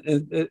and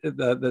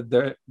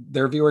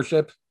their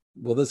viewership?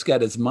 Will this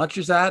get as much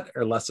as that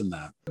or less than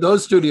that?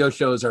 Those studio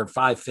shows are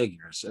 5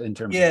 figures in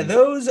terms. Yeah, of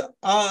those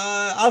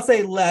I'll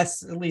say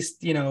less, at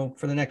least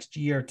for the next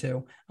year or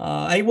two.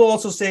 I will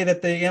also say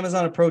that the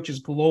Amazon approach is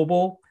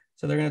global,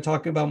 so they're going to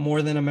talk about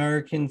more than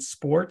American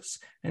sports,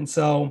 and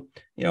so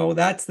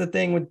that's the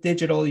thing with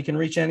digital. You can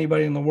reach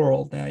anybody in the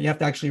world. Now you have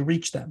to actually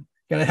reach them.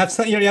 You gotta have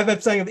something, you have to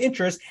have something of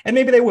interest, and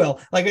maybe they will.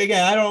 Like,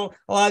 again, a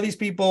lot of these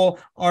people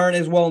aren't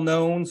as well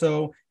known,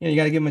 so you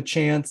got to give them a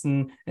chance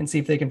and see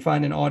if they can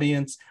find an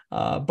audience.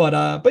 But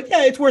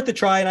yeah, it's worth a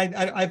try. And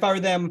if I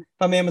were them, if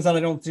I'm Amazon, I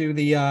don't do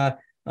the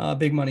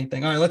big money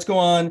thing. All right, let's go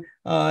on.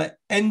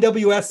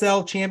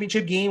 NWSL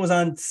championship game was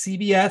on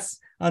CBS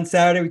on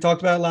Saturday. We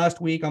talked about it last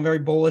week. I'm very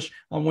bullish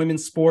on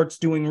women's sports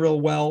doing real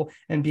well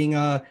and being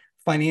a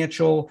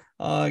financial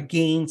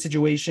gain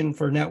situation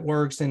for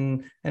networks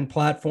and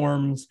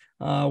platforms.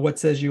 What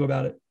says you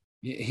about it?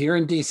 Here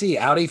in DC,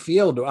 Audi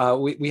Field,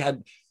 we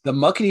had the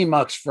Muckety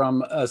Mucks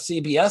from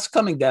CBS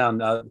coming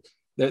down.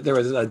 There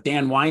was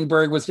Dan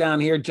Weinberg was down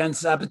here. Jen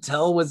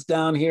Sabatel was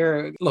down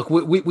here. Look,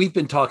 we've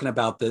been talking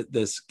about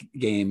this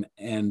game,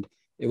 and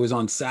it was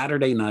on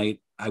Saturday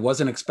night. I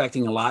wasn't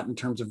expecting a lot in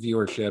terms of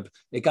viewership.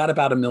 It got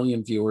about 1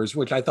 million viewers,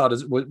 which I thought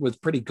was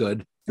pretty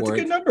good. That's a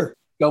good number.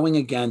 Going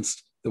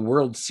against the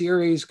World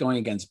Series, going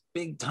against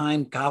big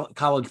time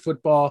college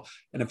football.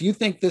 And if you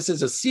think this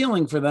is a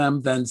ceiling for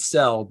them, then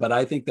sell. But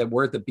I think that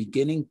we're at the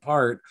beginning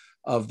part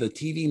of the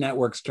TV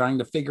networks trying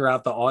to figure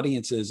out the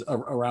audiences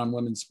around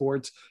women's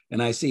sports.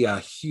 And I see a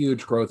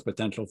huge growth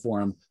potential for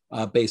them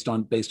based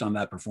on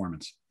that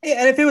performance.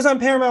 Yeah, and if it was on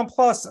Paramount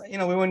Plus, we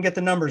wouldn't get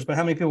the numbers, but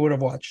how many people would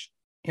have watched?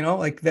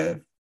 Like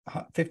the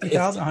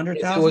 50,000,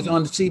 100,000. It was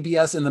on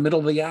CBS in the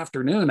middle of the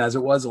afternoon, as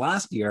it was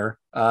last year.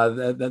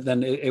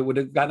 Then it would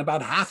have gotten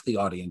about half the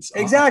audience.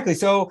 Exactly.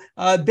 So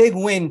big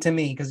win to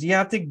me, because you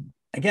have to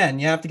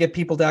get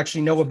people to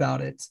actually know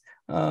about it.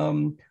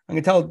 I'm going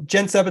to tell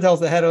Jen Sabatel is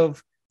the head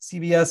of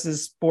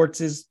CBS's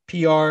sports'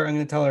 PR. I'm going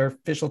to tell her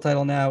official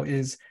title now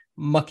is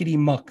Muckety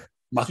Muck.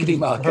 Muckety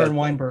Muck. Her and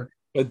Weinberg.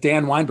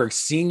 Dan Weinberg,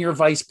 senior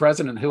vice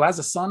president, who has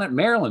a son at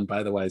Maryland,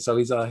 by the way. So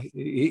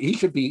he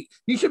should be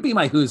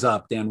my who's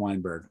up, Dan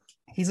Weinberg.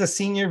 He's a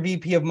senior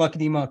VP of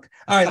Muckety Muck.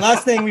 All right,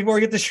 last thing before we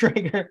get to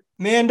Schrager.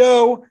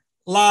 Mando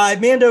Live.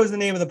 Mando is the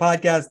name of the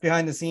podcast,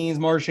 behind the scenes,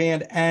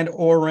 Marchand and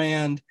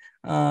Orand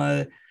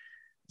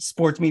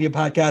sports media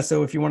podcast.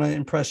 So if you want to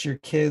impress your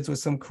kids with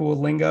some cool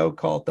lingo,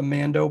 call it the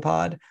Mando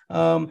Pod.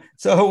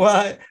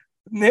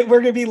 We're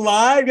going to be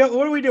live.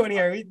 What are we doing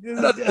here?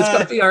 It's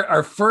going to be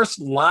our first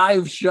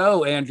live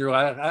show, Andrew.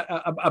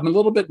 I'm a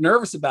little bit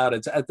nervous about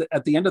it. It's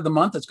at the end of the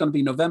month. It's going to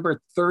be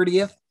November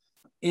 30th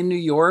in New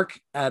York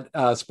at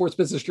Sports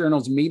Business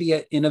Journal's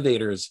Media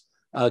Innovators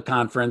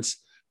Conference.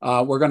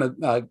 We're going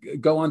to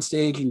go on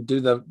stage and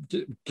do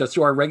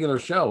our regular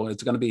show.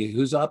 It's going to be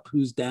who's up,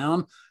 who's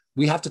down.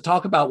 We have to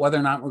talk about whether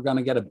or not we're going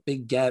to get a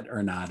big get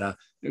or not.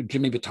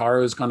 Jimmy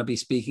Pitaro is going to be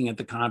speaking at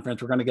the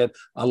conference. We're going to get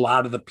a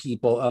lot of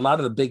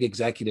the big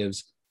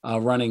executives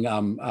running,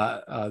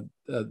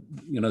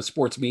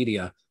 sports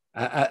media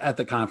at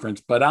the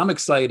conference. But I'm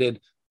excited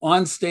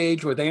on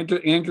stage with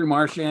Andrew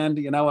Marchand.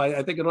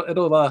 I think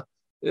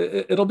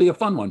it'll be a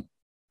fun one.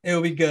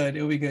 It'll be good.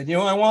 It'll be good. You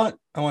know what I want?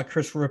 I want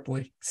Chris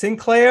Ripley.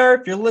 Sinclair,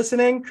 if you're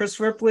listening,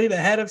 Chris Ripley, the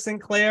head of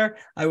Sinclair,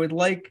 I would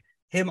like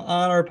him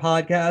on our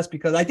podcast,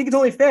 because I think it's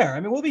only fair. I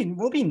mean,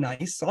 we'll be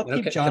nice. I'll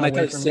keep John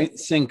away from me.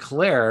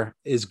 Sinclair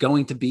is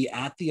going to be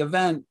at the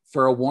event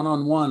for a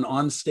one-on-one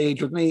on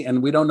stage with me,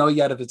 and we don't know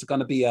yet if it's going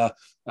to be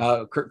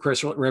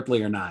Chris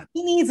Ripley or not.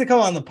 He needs to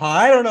come on the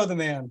pod. I don't know the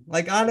man.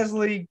 Like,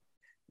 honestly,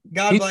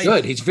 God, he's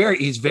good.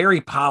 He's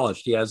very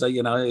polished. He has I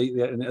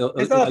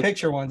saw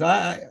picture once.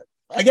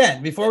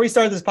 Again, before we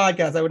started this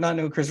podcast, I would not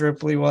know who Chris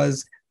Ripley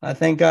was.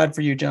 Thank God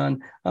for you,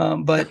 John.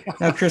 But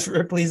now Chris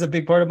Ripley is a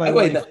big part of my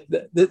life.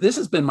 This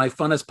has been my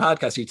funnest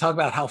podcast. You talk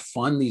about how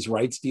fun these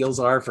rights deals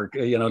are for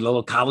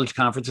little college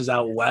conferences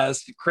out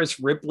west.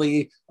 Chris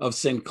Ripley of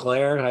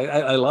Sinclair.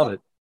 I love it.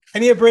 I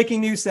need a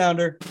breaking news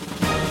sounder.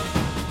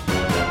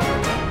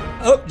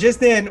 Oh,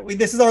 just in.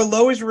 This is our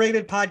lowest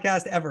rated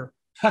podcast ever.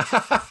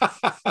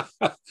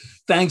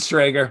 Thanks,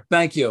 Schrager.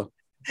 Thank you.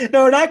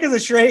 No, not because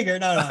of Schrager.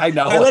 No. I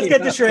know. All right, let's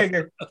get to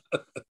Schrager.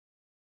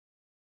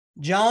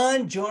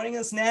 John joining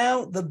us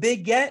now, the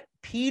big get,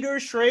 Peter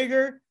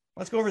Schrager.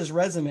 Let's go over his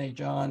resume,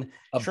 John.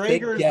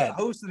 Schrager is the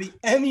host of the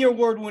Emmy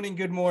Award-winning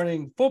Good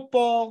Morning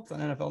Football. It's on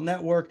NFL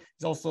Network.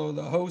 He's also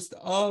the host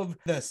of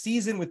the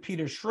Season with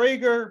Peter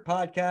Schrager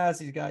podcast.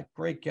 He's got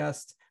great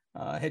guests,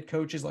 head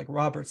coaches like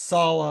Robert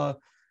Saleh,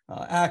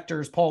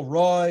 actors Paul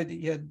Rudd.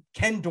 He had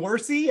Ken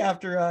Dorsey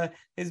after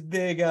his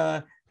big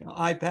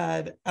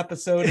iPad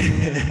episode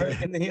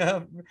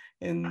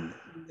in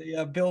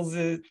the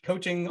Bills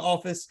coaching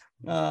office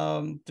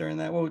during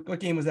that. What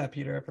game was that,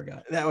 Peter? I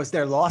forgot. That was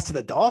their loss to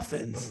the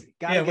Dolphins.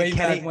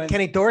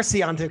 Kenny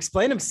Dorsey on to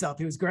explain himself.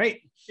 He was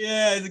great.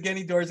 Yeah, it's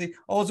Kenny Dorsey.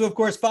 Also, of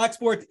course, Fox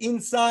Sports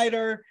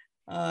insider,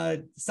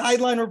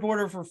 sideline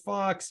reporter for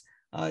Fox,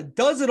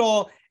 does it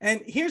all.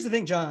 And here's the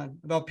thing, John,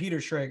 about Peter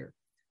Schrager.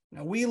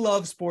 Now, we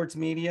love sports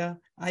media.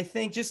 I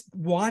think just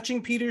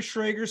watching Peter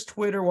Schrager's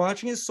Twitter,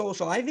 watching his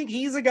social, I think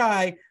he's a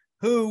guy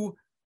who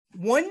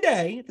one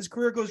day, if his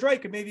career goes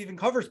right, could maybe even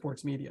cover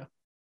sports media.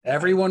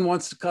 Everyone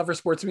wants to cover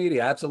sports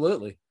media.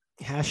 Absolutely.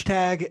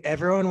 Hashtag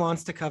everyone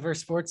wants to cover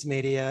sports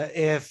media.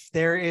 If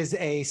there is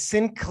a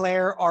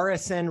Sinclair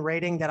RSN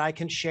rating that I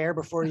can share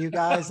before you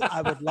guys,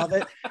 I would love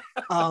it.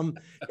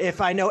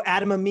 If I know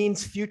Adam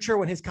Amin's future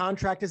when his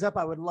contract is up,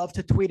 I would love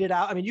to tweet it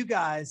out. I mean, you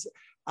guys,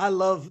 I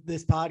love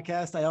this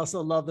podcast. I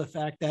also love the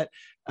fact that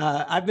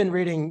I've been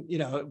reading,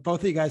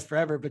 both of you guys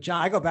forever, but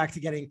John, I go back to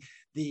getting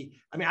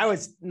I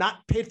was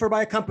not paid for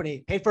by a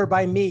company, paid for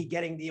by me,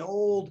 getting the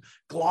old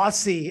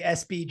glossy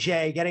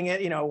SBJ, getting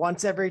it,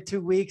 once every 2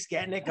 weeks,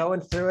 getting it,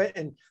 going through it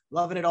and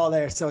loving it all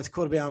there. So it's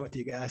cool to be on with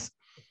you guys.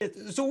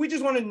 So we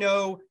just want to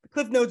know the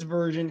Cliff Notes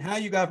version, how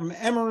you got from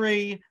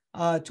Emory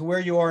to where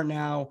you are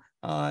now,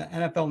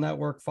 NFL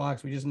Network,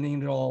 Fox, we just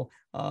named it all,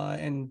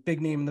 and big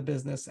name in the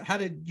business. How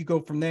did you go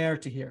from there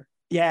to here?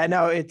 Yeah,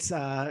 no,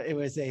 it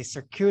was a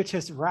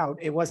circuitous route.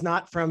 It was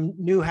not from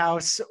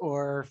Newhouse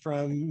or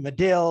from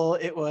Medill.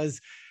 It was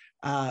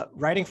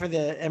writing for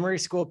the Emory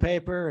School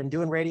paper and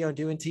doing radio and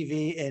doing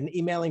TV and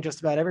emailing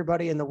just about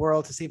everybody in the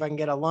world to see if I can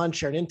get a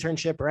lunch or an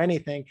internship or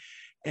anything.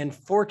 And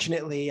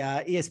fortunately,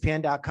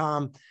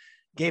 ESPN.com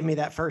gave me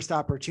that first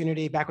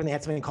opportunity back when they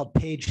had something called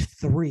Page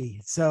 3.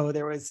 So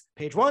there was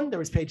Page 1, there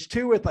was Page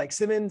 2 with like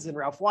Simmons and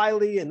Ralph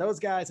Wiley and those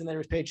guys. And then there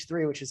was Page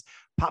 3, which is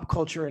pop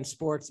culture and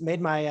sports.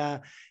 Made my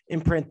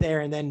imprint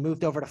there and then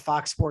moved over to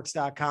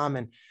foxsports.com.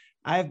 And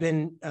I've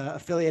been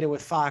affiliated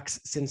with Fox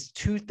since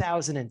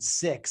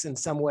 2006 in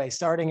some way,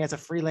 starting as a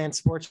freelance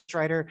sports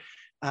writer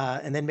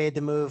and then made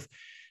the move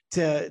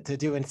to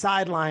doing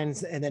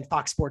sidelines. And then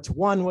Fox Sports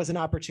 1 was an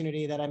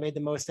opportunity that I made the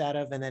most out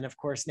of. And then, of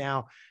course,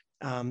 now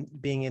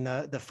being in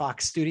the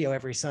Fox studio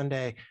every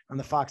Sunday on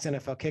the Fox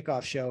NFL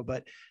Kickoff Show,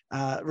 but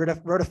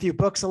wrote a few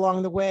books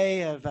along the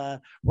way.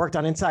 I've worked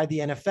on Inside the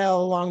NFL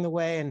along the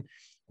way. And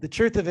the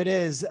truth of it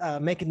is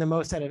making the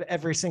most out of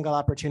every single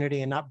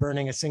opportunity and not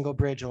burning a single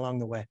bridge along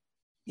the way.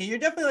 Yeah, you're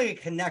definitely a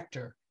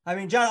connector. I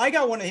mean, John, I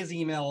got one of his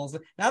emails.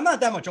 Now, I'm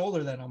not that much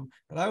older than him,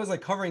 but I was like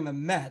covering the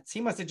Mets.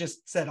 He must have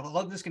just said, oh,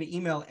 I'm just going to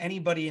email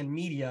anybody in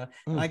media.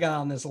 And I got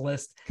on this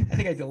list. I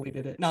think I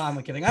deleted it. No, I'm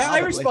kidding. I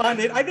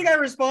responded. I think I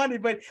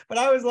responded, but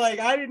I was like,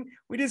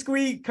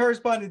 we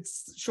corresponded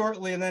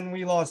shortly and then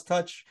we lost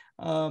touch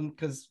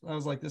because I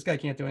was like, this guy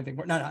can't do anything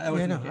more. No,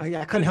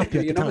 I couldn't help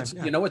you.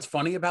 You know what's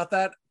funny about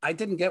that? I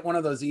didn't get one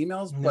of those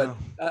emails, but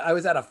I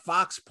was at a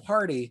Fox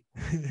party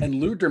and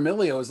Lou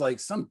D'Amelio was like,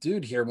 some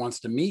dude here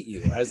wants to meet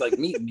you. I was like,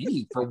 meet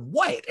me for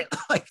what?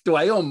 Like, do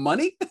I owe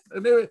money?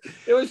 It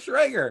was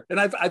Schrager. And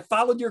I've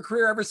followed your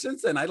career ever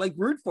since then. I like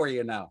root for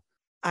you now.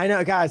 I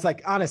know, guys,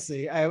 like,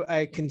 honestly,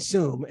 I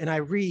consume and I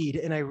read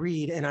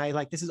and I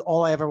like, this is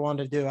all I ever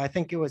wanted to do. I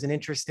think it was an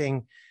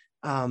interesting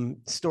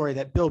story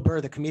that Bill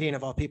Burr, the comedian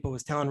of all people,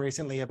 was telling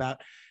recently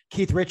about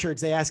Keith Richards.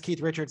 They asked Keith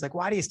Richards, like,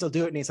 why do you still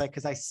do it? And he's like,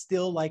 because I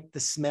still like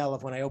the smell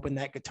of when I open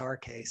that guitar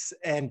case.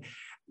 And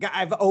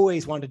I've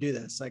always wanted to do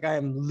this. Like, I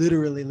am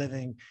literally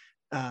living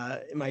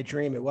my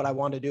dream and what I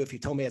want to do. If you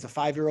told me as a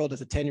 5-year-old, as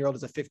a 10-year-old,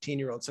 as a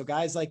 15-year-old. So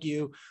guys like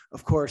you,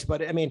 of course,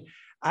 but I mean,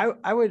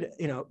 I would,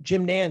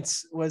 Jim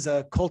Nantz was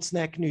a Colts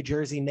Neck, New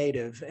Jersey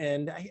native.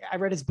 And I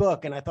read his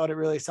book and I thought it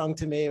really sung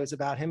to me. It was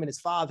about him and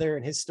his father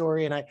and his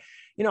story. And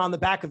on the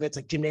back of it, it's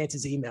like Jim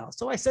Nantz's email.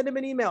 So I sent him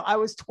an email. I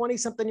was 20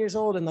 something years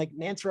old and like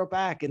Nantz wrote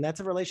back, and that's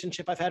a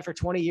relationship I've had for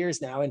 20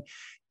 years now. And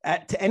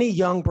to any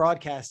young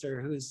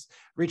broadcaster who's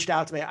reached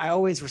out to me, I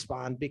always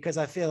respond because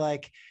I feel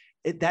like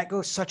that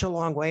goes such a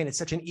long way. And it's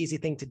such an easy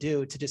thing to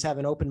do, to just have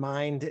an open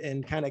mind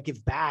and kind of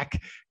give back,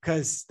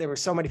 because there were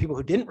so many people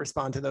who didn't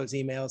respond to those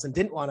emails and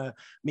didn't want to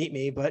meet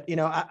me. But,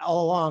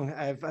 all along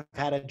I've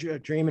had a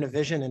dream and a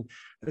vision, and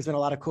there's been a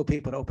lot of cool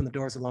people to open the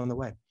doors along the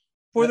way.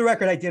 For the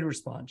record, I did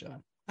respond,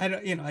 John. I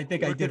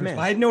think I did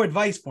respond. I had no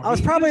advice for him. I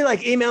was probably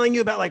like emailing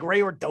you about like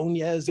Ray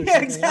Ordonez or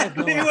something.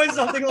 Exactly. It was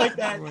something like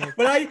that.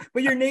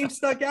 But your name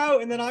stuck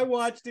out, and then I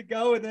watched it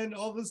go, and then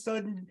all of a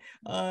sudden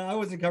I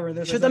wasn't covering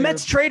this. Should the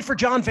Mets trade for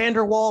John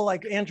Vander Wal?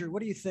 Like, Andrew,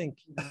 what do you think?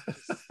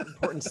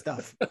 Important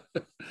stuff.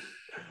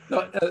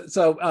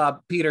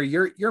 So Peter,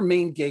 your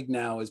main gig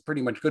now is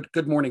pretty much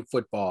Good Morning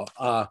Football.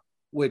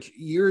 which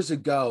years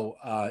ago,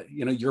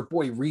 your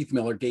boy Reith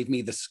Miller gave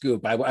me the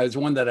scoop. I was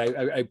one that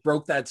I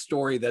broke that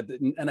story that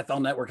the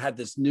NFL Network had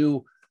this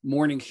new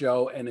morning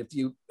show. And if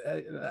you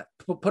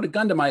put a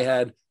gun to my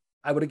head,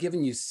 I would have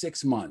given you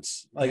 6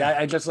 months.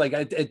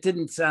 It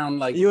didn't sound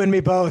like you and me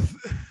both.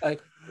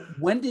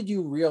 When did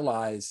you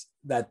realize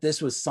that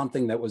this was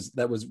something that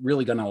was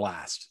really going to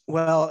last?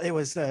 Well, it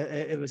was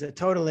a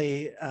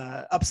totally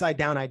upside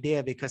down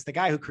idea, because the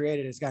guy who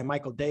created it is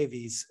Michael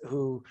Davies,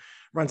 who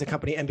runs a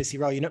company, NBC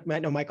Raw. You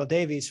might know Michael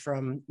Davies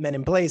from Men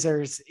in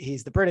Blazers.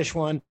 He's the British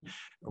one,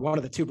 or one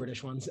of the two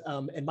British ones.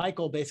 And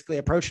Michael basically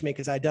approached me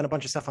because I'd done a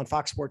bunch of stuff on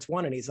Fox Sports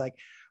 1. And he's like,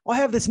 well,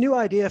 I have this new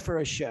idea for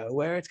a show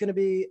where it's going to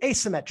be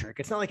asymmetric.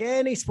 It's not like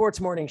any sports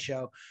morning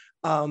show.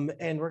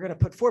 And we're going to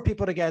put 4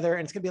 people together,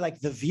 and it's going to be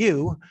like The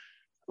View,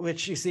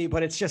 which you see,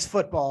 but it's just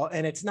football,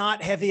 and it's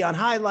not heavy on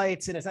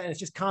highlights, and it's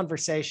just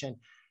conversation.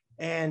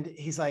 And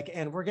he's like,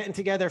 and we're getting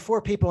together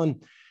 4 people.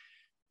 And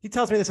he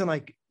tells me this in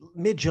like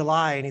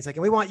mid-July, and he's like,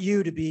 and we want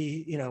you to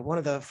be, one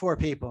of the 4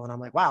 people. And I'm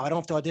like, wow, I don't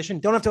have to audition.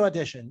 Don't have to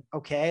audition.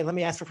 Okay. Let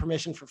me ask for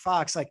permission for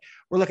Fox. Like,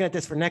 we're looking at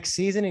this for next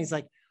season. And he's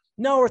like,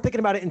 no, we're thinking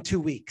about it in 2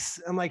 weeks.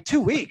 I'm like,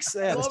 2 weeks,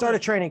 the start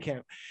of training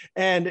camp.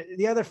 And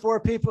the other 3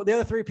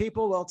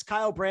 people, well, it's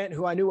Kyle Brandt,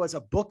 who I knew was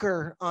a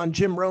booker on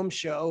Jim Rome's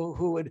show,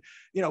 who would,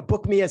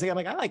 book me I'm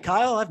like, I like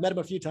Kyle. I've met him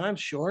a few times.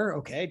 Sure.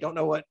 Okay. Don't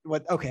know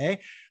what, okay.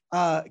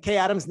 Kay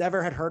Adams,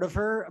 never had heard of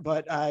her,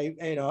 but I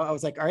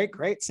was like, all right,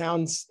 great.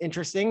 Sounds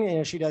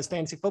interesting. She does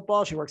fantasy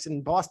football. She works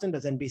in Boston,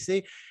 does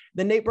NBC.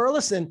 Then Nate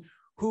Burleson,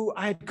 who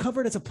I had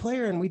covered as a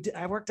player, and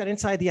I worked on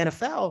Inside the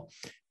NFL.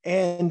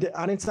 And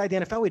on Inside the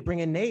NFL, we'd bring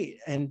in Nate,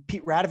 and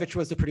Pete Radovich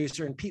was the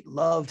producer, and Pete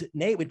loved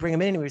Nate. We'd bring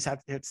him in, and he was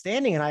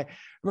outstanding. And I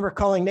remember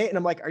calling Nate, and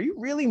I'm like, are you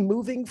really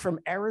moving from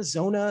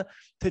Arizona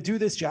to do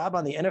this job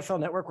on the NFL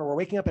Network where we're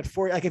waking up at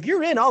 4? Like, if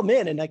you're in, I'm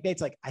in. And like,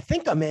 Nate's like, I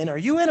think I'm in. Are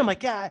you in? I'm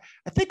like, yeah,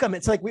 I think I'm in.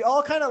 It's like, we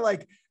all kind of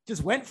like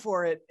just went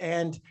for it.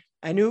 And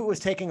I knew it was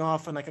taking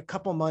off. And like a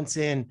couple months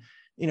in,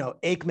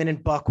 Aikman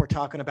and Buck were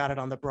talking about it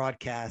on the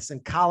broadcast,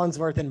 and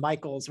Collinsworth and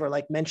Michaels were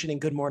like mentioning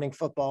Good Morning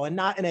Football, and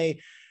not in a,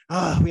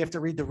 we have to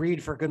read the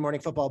read for Good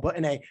Morning Football,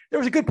 but there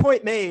was a good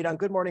point made on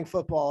Good Morning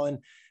Football, and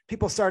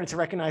people started to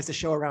recognize the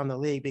show around the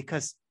league,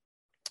 because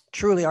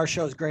truly our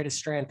show's greatest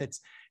strength.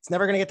 It's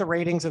never going to get the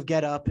ratings of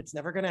Get Up. It's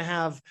never going to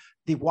have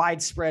the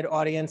widespread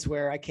audience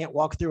where I can't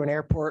walk through an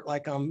airport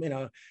like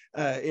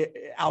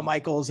Al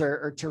Michaels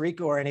or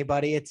Tirico or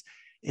anybody.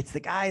 It's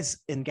the guys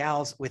and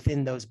gals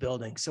within those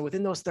buildings. So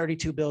within those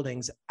 32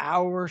 buildings,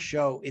 our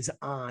show is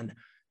on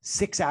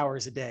 6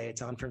 hours a day.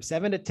 It's on from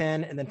 7 to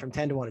 10, and then from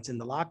 10 to 1, it's in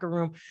the locker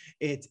room.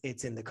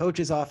 It's in the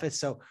coach's office.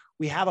 So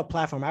we have a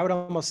platform. I would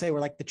almost say we're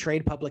like the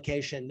trade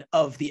publication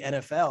of the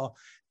NFL.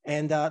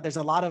 And there's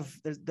a lot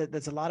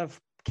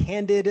of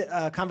candid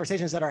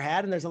conversations that are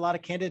had, and there's a lot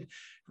of candid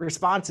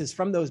responses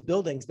from those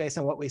buildings based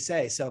on what we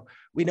say. So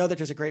we know that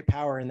there's a great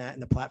power in that,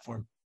 in the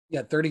platform.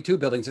 Yeah, 32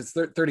 buildings. It's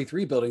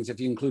 33 buildings if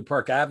you include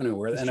Park Avenue,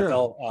 where the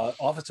NFL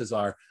offices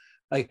are.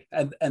 Like,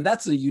 and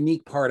that's the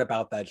unique part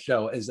about that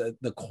show, is that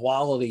the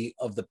quality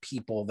of the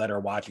people that are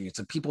watching. It's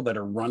the people that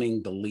are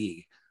running the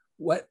league.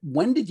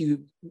 When did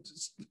you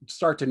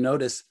start to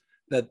notice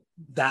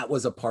that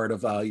was a part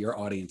of your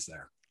audience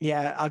there?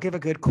 Yeah, I'll give a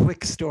good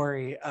quick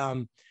story.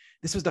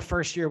 This was the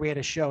first year we had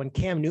a show, and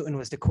Cam Newton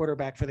was the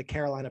quarterback for the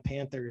Carolina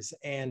Panthers.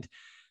 And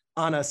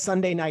on a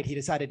Sunday night, he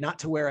decided not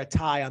to wear a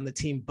tie on the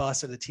team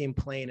bus or the team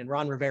plane, and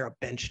Ron Rivera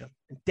benched him.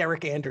 And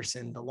Derek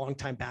Anderson, the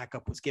longtime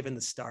backup, was given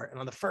the start. And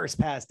on the first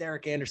pass,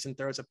 Derek Anderson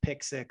throws a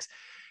pick six,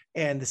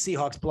 and the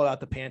Seahawks blow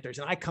out the Panthers.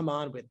 And I come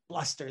on with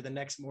bluster the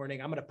next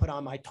morning. I'm going to put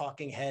on my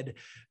talking head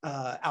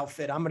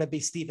outfit. I'm going to be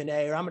Stephen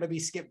A, or I'm going to be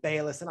Skip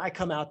Bayless. And I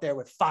come out there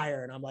with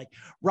fire, and I'm like,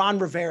 Ron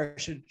Rivera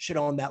should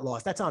own that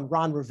loss. That's on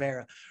Ron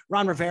Rivera.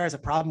 Ron Rivera has a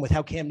problem with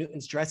how Cam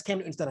Newton's dressed. Cam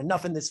Newton's done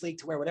enough in this league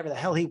to wear whatever the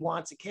hell he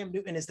wants. And Cam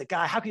Newton is the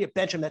guy. How can you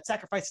bench him? That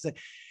sacrifices it.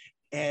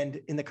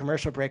 And in the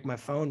commercial break, my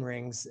phone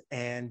rings,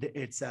 and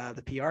it's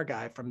the PR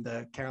guy from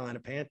the Carolina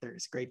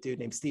Panthers, great dude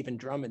named Stephen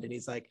Drummond. And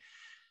he's like,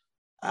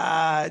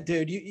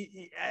 dude,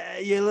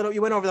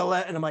 you went over the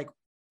and I'm like,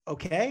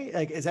 okay,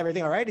 like, is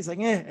everything all right? He's like,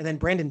 yeah. And then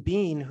Brandon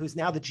Beane, who's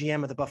now the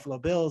GM of the Buffalo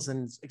Bills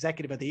and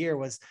executive of the year,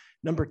 was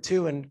number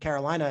 2 in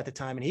Carolina at the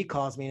time. And he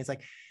calls me, and he's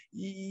like,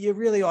 you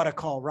really ought to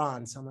call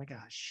Ron. So I'm like,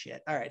 oh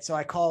shit. All right. So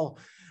I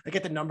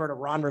get the number to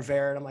Ron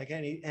Rivera, and I'm like,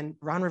 and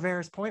Ron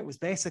Rivera's point was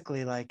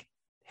basically like,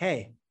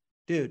 hey,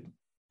 dude,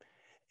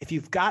 if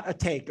you've got a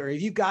take, or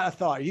if you've got a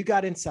thought, or you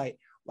got insight,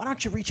 why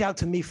don't you reach out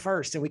to me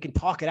first, and we can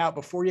talk it out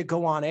before you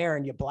go on air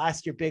and you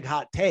blast your big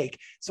hot take,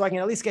 so I can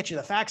at least get you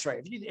the facts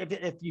right.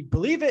 If you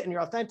believe it and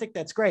you're authentic,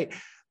 that's great,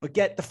 but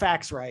get the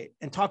facts right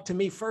and talk to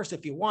me first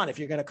if you're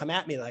going to come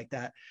at me like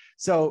that.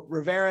 So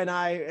Rivera and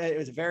I, it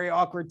was a very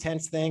awkward,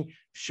 tense thing.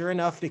 Sure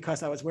enough,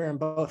 because I was wearing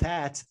both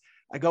hats,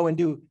 I go and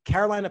do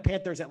Carolina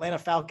Panthers, Atlanta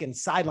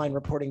Falcons sideline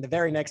reporting the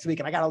very next week,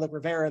 and I got to look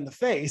Rivera in the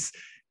face.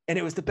 And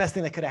it was the best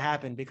thing that could have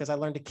happened, because I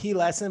learned a key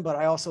lesson, but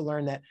I also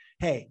learned that,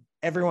 hey,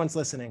 everyone's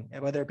listening,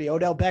 and whether it be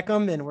Odell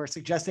Beckham and we're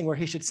suggesting where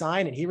he should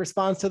sign and he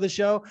responds to the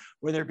show,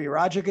 whether it be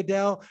Roger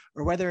Goodell,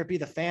 or whether it be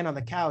the fan on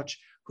the couch,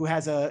 who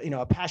has a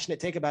passionate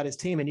take about his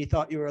team, and you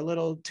thought you were a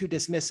little too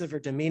dismissive or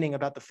demeaning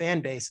about the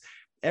fan base,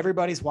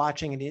 everybody's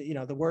watching,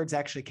 and the words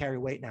actually carry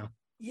weight now.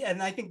 Yeah,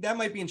 and I think that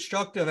might be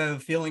instructive of a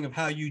feeling of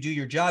how you do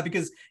your job,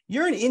 because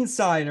you're an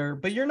insider,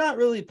 but you're not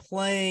really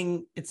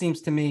playing, it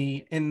seems to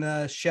me, in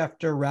the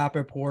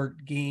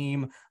Schefter-Rappaport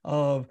game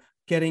of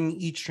getting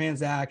each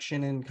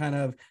transaction and kind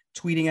of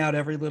tweeting out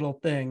every little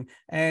thing.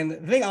 And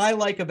the thing I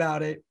like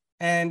about it,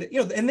 and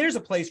and there's a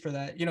place for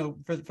that,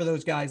 for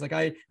those guys. Like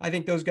I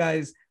think those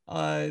guys,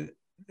 I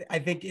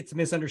think it's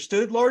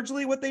misunderstood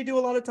largely what they do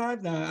a lot of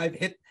times. Now I've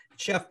hit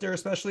Schefter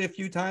especially a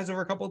few times over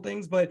a couple of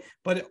things, but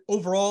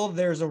overall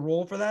there's a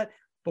role for that.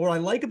 But what I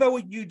like about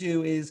what you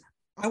do is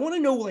I want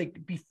to know,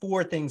 like,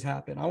 before things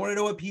happen, I want to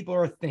know what people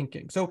are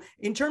thinking. So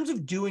in terms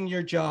of doing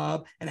your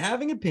job and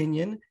having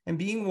opinion and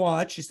being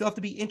watched, you still have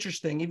to be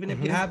interesting, even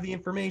if you have the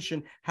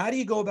information. How do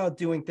you go about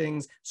doing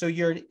things so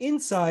you're an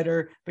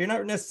insider, but you're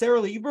not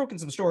necessarily, you've broken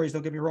some stories,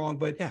 don't get me wrong,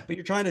 but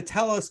you're trying to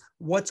tell us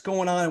what's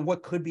going on and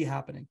what could be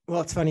happening. Well,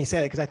 it's funny you say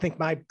that, because I think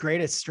my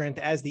greatest strength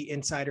as the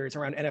insider is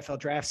around NFL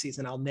draft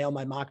season. I'll nail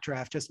my mock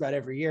draft just about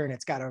every year, and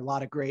it's got a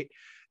lot of great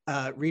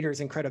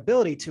readers and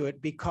credibility to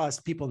it, because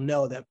people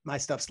know that my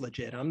stuff's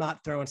legit. I'm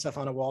not throwing stuff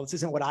on a wall. This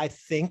isn't what I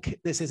think.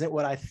 This isn't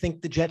what I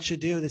think the Jets should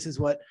do. This is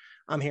what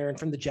I'm hearing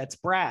from the Jets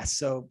brass.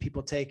 So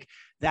people take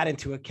that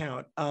into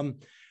account.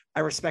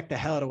 I respect the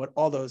hell out of what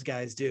all those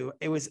guys do.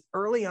 It was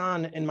early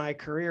on in my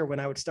career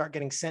when I would start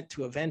getting sent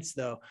to events,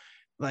 though,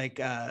 like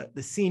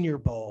the Senior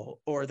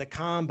Bowl or the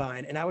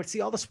Combine. And I would see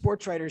all the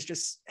sports writers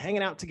just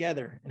hanging out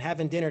together and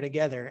having dinner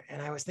together.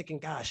 And I was thinking,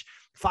 gosh,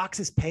 Fox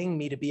is paying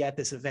me to be at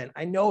this event.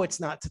 I know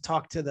it's not to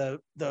talk to the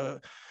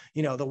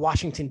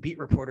Washington beat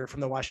reporter from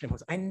the Washington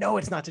Post. I know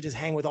it's not to just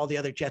hang with all the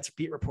other Jets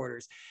beat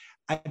reporters.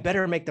 I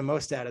better make the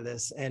most out of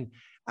this. And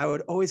I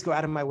would always go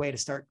out of my way to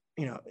start,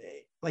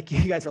 like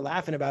you guys were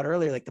laughing about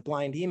earlier, like the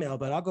blind email,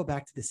 but I'll go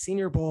back to the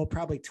Senior Bowl,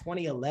 probably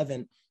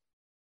 2011.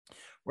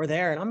 We're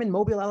there, and I'm in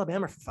Mobile,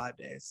 Alabama for 5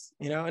 days,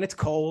 and it's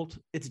cold,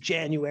 it's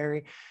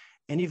January,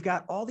 and you've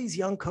got all these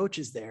young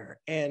coaches there.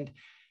 And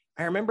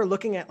I remember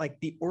looking at like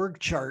the org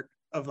chart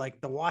of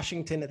like the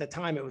Washington, at the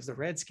time it was the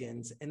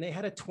Redskins, and they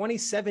had a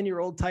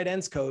 27-year-old tight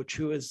ends coach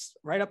who was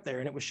right up there,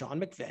 and it was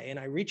Sean McVay. And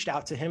I reached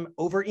out to him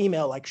over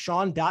email, like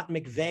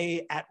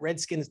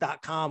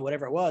Sean.McVay@redskins.com,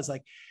 whatever it was,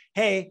 like,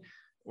 hey,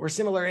 we're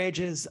similar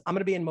ages. I'm going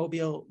to be in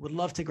Mobile. Would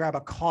love to grab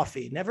a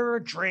coffee. Never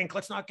a drink.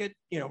 Let's not get,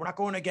 we're not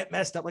going to get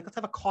messed up. Like, let's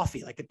have a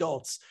coffee like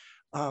adults.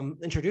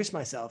 Introduce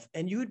myself.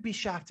 And you would be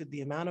shocked at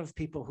the amount of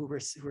people who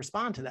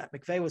respond to that.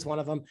 McVay was one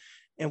of them.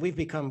 And we've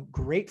become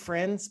great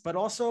friends, but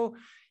also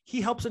he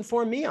helps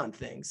inform me on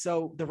things.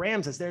 So the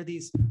Rams, as they're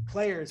these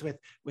players with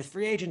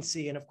free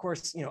agency, and of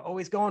course,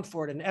 always going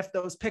for it and F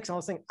those picks, and all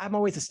this thing, I'm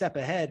always a step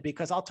ahead,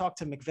 because I'll talk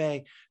to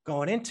McVay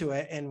going into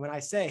it. And when I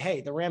say, hey,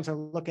 the Rams are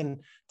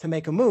looking to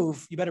make a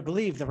move, you better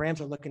believe the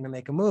Rams are looking to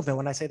make a move. And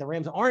when I say the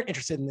Rams aren't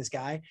interested in this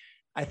guy,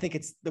 I think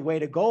it's the way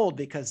to gold,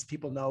 because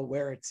people know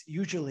where it's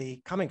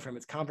usually coming from.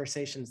 It's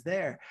conversations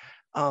there.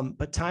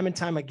 But time and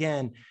time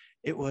again,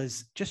 it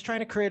was just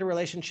trying to create a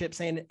relationship,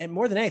 saying, and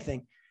more than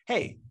anything,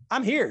 hey,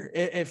 I'm here.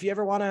 If you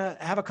ever want to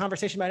have a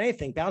conversation about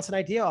anything, bounce an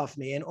idea off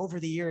me. And over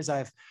the years,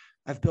 I've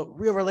built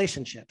real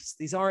relationships.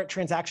 These aren't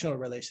transactional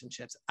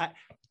relationships.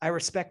 I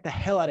respect the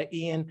hell out of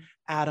Ian,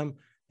 Adam,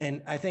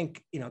 and I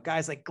think,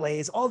 guys like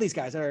Glaze, all these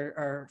guys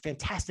are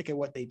fantastic at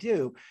what they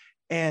do.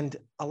 And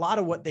a lot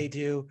of what they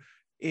do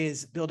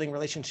is building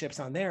relationships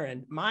on their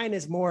end. Mine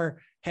is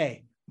more,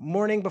 hey,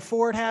 morning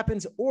before it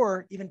happens,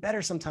 or even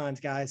better sometimes,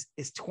 guys,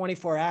 is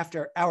 24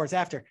 hours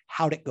after,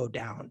 how'd it go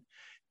down?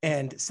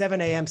 And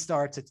 7 a.m.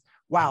 starts. It's,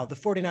 wow, the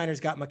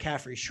 49ers got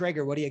McCaffrey.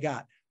 Schrager, what do you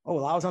got? Oh,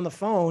 well, I was on the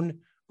phone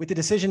with the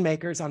decision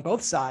makers on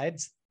both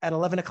sides at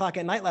 11 o'clock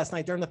at night last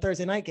night during the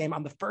Thursday night game.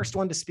 I'm the first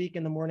one to speak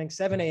in the morning,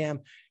 7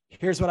 a.m.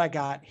 Here's what I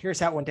got. Here's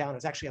how it went down. It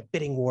was actually a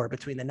bidding war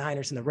between the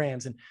Niners and the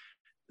Rams. And,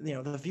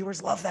 the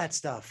viewers love that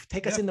stuff.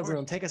 Take us in the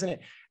room. Take us in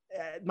it.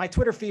 My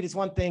Twitter feed is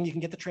one thing. You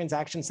can get the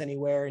transactions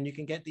anywhere, and you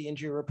can get the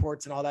injury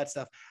reports and all that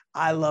stuff.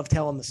 I love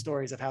telling the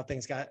stories of how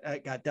things got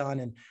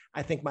done. And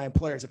I think my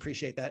employers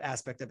appreciate that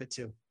aspect of it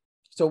too.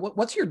 So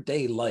what's your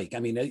day like? I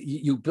mean,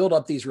 you build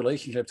up these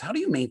relationships. How do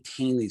you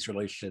maintain these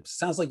relationships?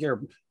 Sounds like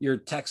you're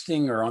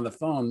texting or on the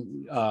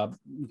phone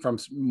from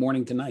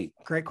morning to night.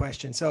 Great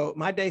question. So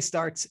my day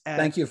starts at...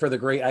 Thank you for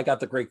I got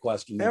the great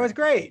question. That was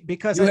great,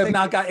 because you have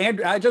not got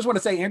Andrew. I just want to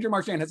say Andrew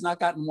Marchand has not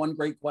gotten one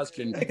great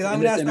question. Because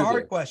I'm going to ask the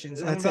hard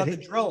questions. I'm about to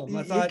drill.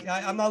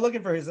 I'm not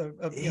looking for his. John,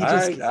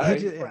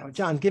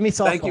 give me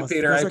softballs. Thank you,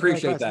 Peter. I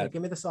appreciate that.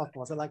 Give me the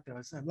softballs. I like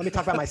those. Let me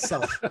talk about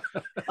myself.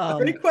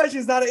 Great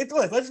questions.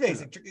 Let's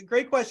face it.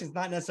 Great question is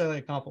not necessarily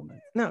a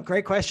compliment. No,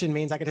 great question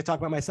means I get to talk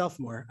about myself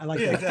more. I like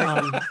that.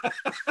 Exactly.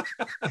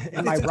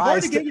 It's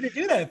hard to get you to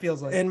do that, it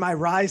feels like. In my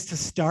rise to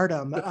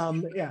stardom.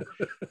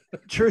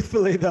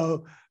 Truthfully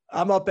though,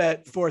 I'm up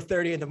at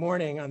 4:30 in the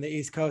morning on the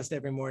East Coast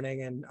every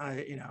morning. And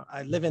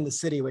I live in the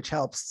city, which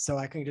helps. So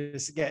I can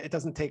just it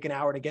doesn't take an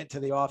hour to get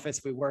to the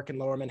office. We work in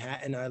Lower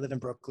Manhattan. I live in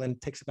Brooklyn.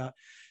 It takes about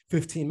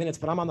 15 minutes,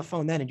 but I'm on the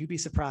phone then, and you'd be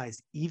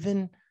surprised.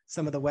 Even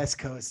some of the West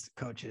Coast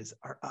coaches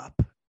are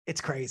up. It's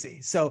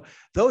crazy. So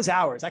those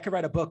hours, I could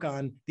write a book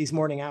on these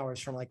morning hours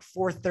from like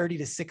 4:30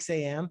 to 6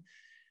 a.m.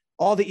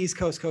 All the East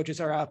Coast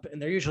coaches are up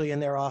and they're usually in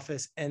their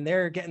office and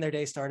they're getting their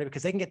day started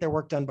because they can get their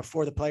work done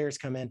before the players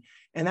come in.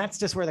 And that's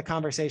just where the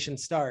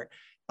conversations start.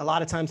 A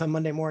lot of times on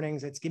Monday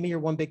mornings, it's give me your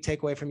one big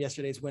takeaway from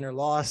yesterday's win or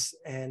loss.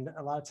 And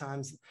a lot of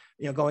times,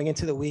 going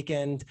into the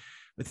weekend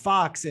with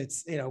Fox,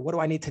 it's, what do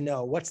I need to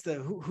know?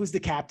 Who's the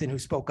captain who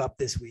spoke up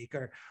this week,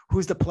 or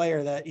who's the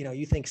player that,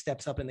 you think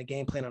steps up in the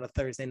game plan on a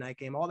Thursday night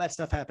game? All that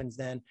stuff happens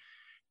then.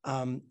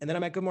 And then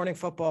I'm at Good Morning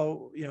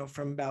Football,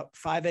 from about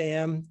 5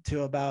 a.m.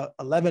 to about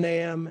 11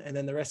 a.m. And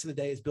then the rest of the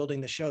day is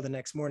building the show the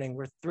next morning.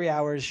 We're 3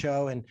 hours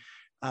show. And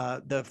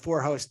the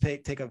four hosts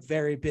take a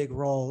very big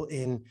role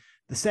in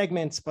the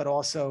segments, but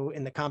also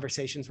in the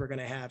conversations we're going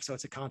to have. So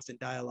it's a constant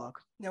dialogue.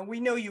 Now, we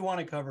know you want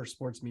to cover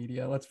sports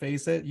media. Let's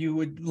face it. You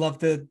would love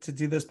to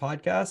do this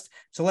podcast.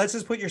 So let's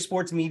just put your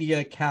sports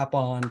media cap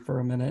on for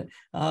a minute.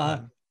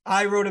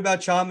 I wrote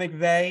about Sean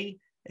McVay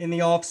in the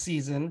off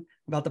season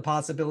about the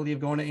possibility of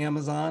going to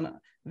Amazon.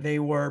 They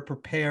were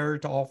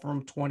prepared to offer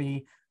him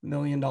 $20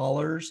 million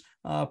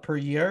per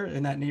year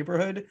in that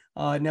neighborhood.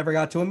 Never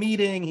got to a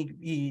meeting.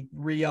 He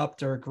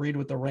re-upped or agreed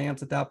with the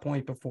Rams at that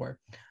point before.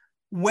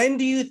 When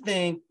do you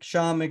think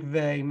Sean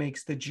McVay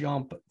makes the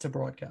jump to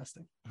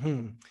broadcasting?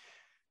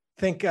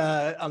 Think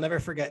I'll never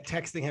forget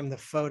texting him the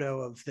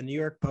photo of the New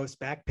York Post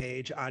back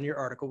page on your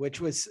article,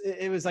 which was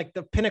like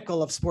the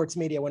pinnacle of sports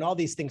media when all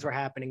these things were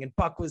happening, and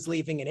Buck was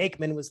leaving and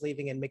Aikman was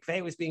leaving and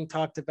McVay was being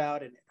talked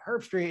about and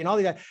Herb Street and all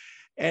that.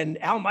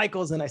 And Al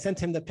Michaels, and I sent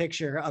him the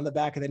picture on the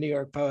back of the New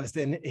York Post,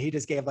 and he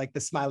just gave like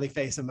the smiley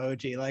face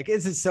emoji. Like,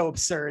 this is so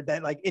absurd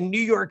that like in New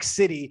York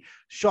City,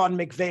 Sean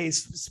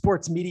McVay's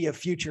sports media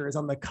future is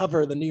on the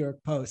cover of the New York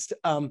Post.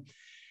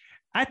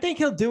 I think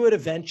he'll do it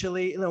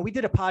eventually. We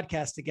did a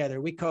podcast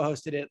together. We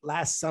co-hosted it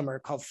last summer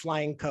called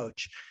Flying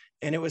Coach,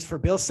 and it was for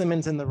Bill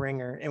Simmons and The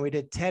Ringer. And we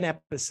did 10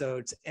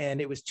 episodes, and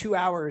it was 2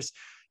 hours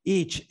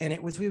each. And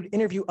we would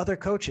interview other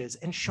coaches,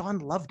 and Sean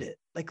loved it.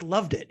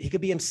 He could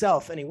be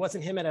himself, and he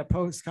wasn't him at a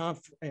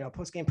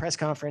post-game press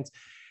conference.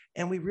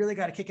 And we really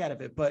got a kick out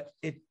of it, but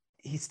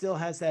he still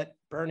has that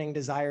burning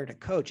desire to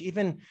coach.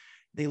 Even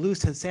they lose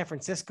to San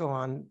Francisco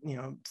on,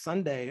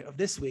 Sunday of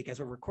this week as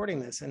we're recording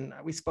this. And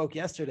we spoke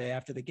yesterday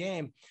after the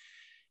game,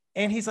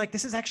 and he's like,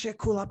 this is actually a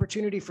cool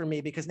opportunity for me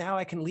because now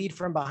I can lead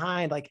from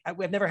behind. Like, I've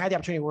never had the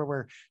opportunity where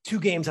we're 2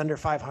 games under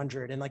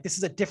 500. And like, this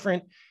is a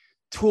different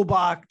tool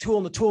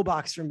in the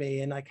toolbox for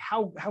me. And like,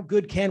 how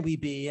good can we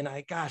be? And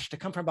to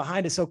come from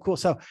behind is so cool.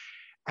 So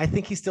I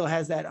think he still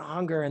has that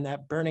hunger and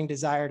that burning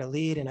desire to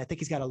lead. And I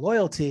think he's got a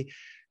loyalty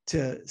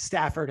to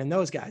Stafford and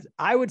those guys.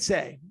 I would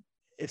say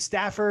if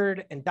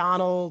Stafford and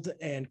Donald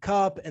and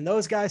Kupp and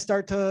those guys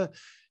start to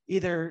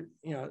either,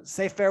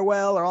 say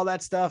farewell or all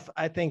that stuff,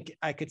 I think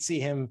I could see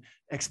him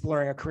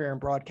exploring a career in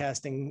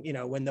broadcasting,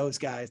 when those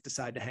guys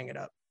decide to hang it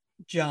up.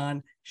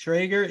 John,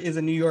 Schrager is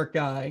a New York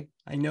guy.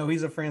 I know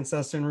he's a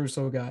Francesca and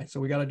Russo guy, so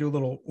we got to do a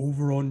little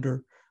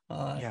over-under.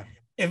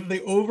 If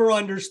the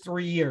over-under's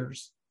 3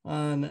 years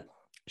on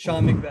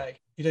Sean McVay,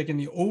 you taking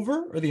the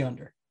over or the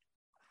under?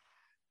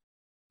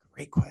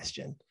 Great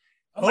question.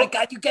 Oh my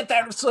God, you get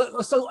that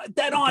so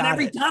dead on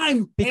every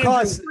time.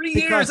 Because Andrew, 3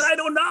 years, I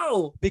don't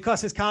know.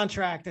 Because his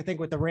contract, I think,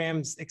 with the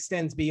Rams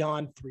extends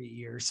beyond 3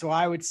 years. So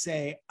I would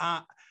say,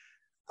 I'm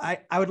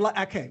going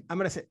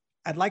to say,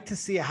 I'd like to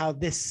see how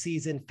this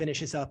season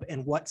finishes up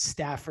and what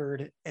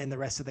Stafford and the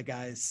rest of the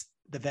guys,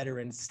 the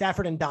veterans,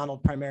 Stafford and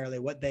Donald primarily,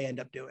 what they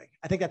end up doing.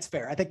 I think that's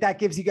fair. I think that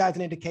gives you guys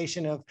an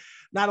indication of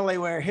not only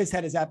where his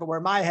head is at, but where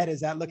my head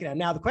is at looking at it.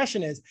 Now, the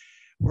question is,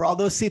 were all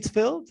those seats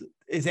filled?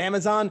 Is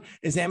Amazon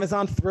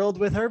thrilled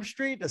with Herb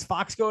Street? Does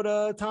Fox go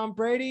to Tom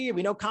Brady?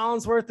 We know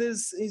Collinsworth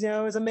is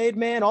a made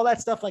man, all that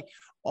stuff. Like,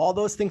 all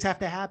those things have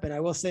to happen. I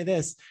will say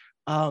this,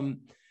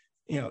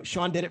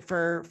 Sean did it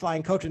for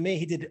Flying Coach with me.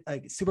 He did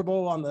a Super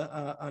Bowl on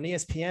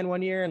ESPN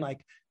one year, and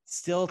like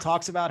still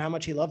talks about how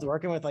much he loved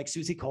working with like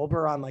Susie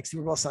Colbert on like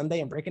Super Bowl Sunday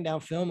and breaking down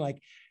film.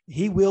 Like,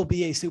 he will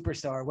be a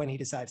superstar when he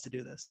decides to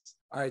do this.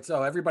 All right.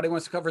 So everybody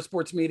wants to cover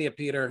sports media,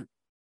 Peter.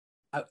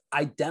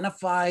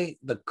 Identify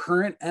the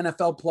current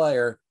NFL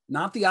player,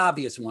 not the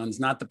obvious ones,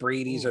 not the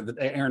Brady's or the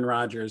Aaron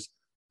Rodgers,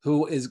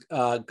 who is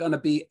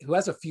who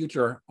has a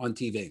future on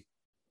TV.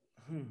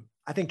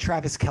 I think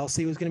Travis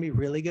Kelce was going to be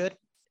really good.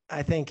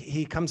 I think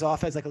he comes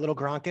off as like a little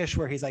Gronkish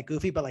where he's like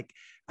goofy, but like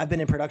I've been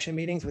in production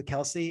meetings with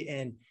Kelce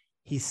and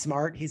he's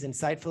smart. He's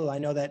insightful. I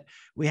know that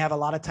we have a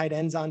lot of tight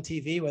ends on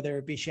TV, whether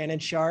it be Shannon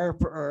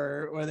Sharp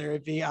or whether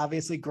it be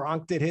obviously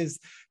Gronk did his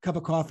cup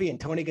of coffee and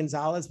Tony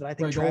Gonzalez, but I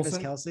think Travis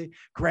Kelce,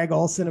 Greg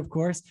Olsen, of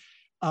course.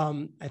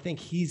 I think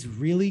he's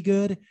really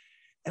good.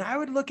 And I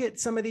would look at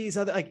some of these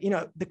other,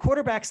 the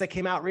quarterbacks that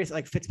came out recently,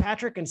 like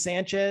Fitzpatrick and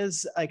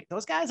Sanchez, like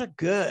those guys are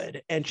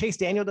good. And Chase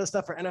Daniel does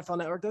stuff for NFL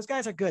Network. Those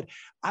guys are good.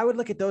 I would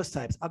look at those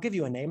types. I'll give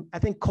you a name. I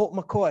think Colt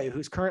McCoy,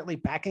 who's currently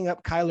backing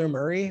up Kyler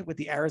Murray with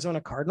the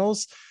Arizona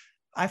Cardinals.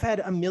 I've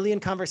had a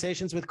million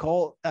conversations with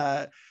Colt.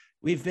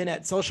 We've been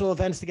at social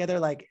events together.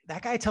 Like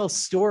that guy tells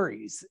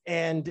stories,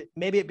 and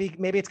maybe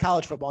it's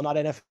college football, not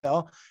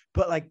NFL,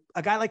 but like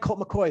a guy like Colt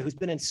McCoy, who's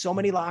been in so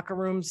many locker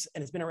rooms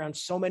and has been around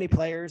so many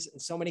players and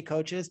so many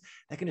coaches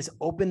that can just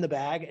open the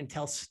bag and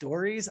tell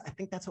stories. I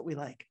think that's what we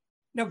like.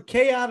 Now,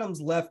 Kay Adams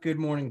left Good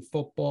Morning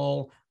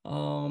Football,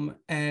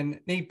 and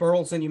Nate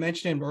Burleson, you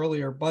mentioned him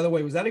earlier. By the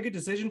way, was that a good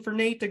decision for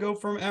Nate to go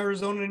from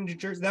Arizona to New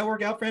Jersey? Did that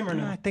work out for him or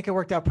no? I think it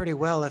worked out pretty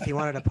well if he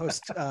wanted a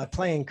post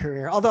playing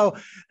career. Although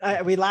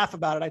we laugh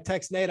about it. I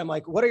text Nate. I'm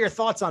like, what are your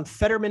thoughts on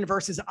Fetterman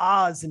versus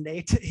Oz? And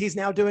Nate, he's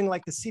now doing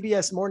like the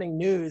CBS Morning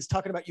News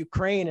talking about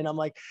Ukraine. And I'm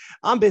like,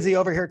 I'm busy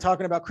over here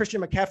talking about Christian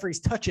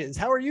McCaffrey's touches.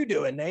 How are you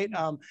doing, Nate?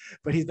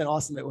 But he's been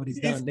awesome at what he's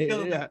done. Nate,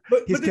 yeah,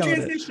 but the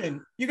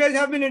transition, you guys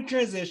have been in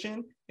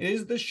transition. It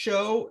is the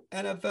show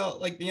NFL,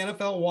 like the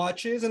NFL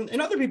watches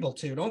and other people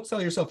too. Don't sell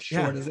yourself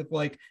short as if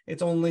like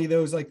it's only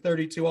those like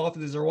 32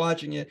 offices are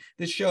watching it.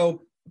 This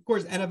show, of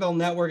course, NFL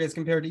Network as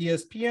compared to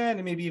ESPN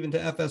and maybe even to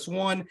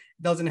FS1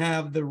 doesn't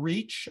have the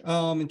reach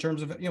in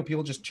terms of,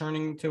 people just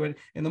turning to it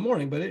in the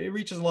morning, but it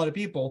reaches a lot of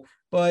people.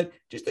 But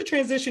just the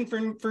transition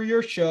for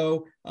your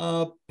show,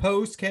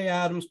 post Kay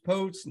Adams,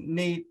 post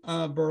Nate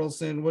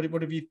Burleson,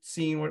 what have you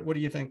seen? What do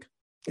you think?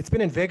 It's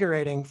been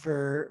invigorating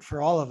for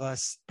all of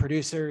us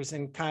producers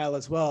and Kyle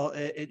as well.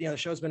 The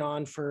show's been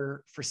on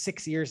for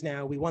 6 years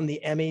now. We won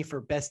the Emmy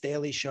for Best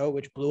Daily Show,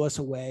 which blew us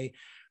away.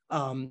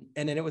 And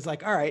then it was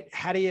like, all right,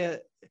 how do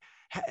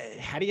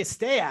you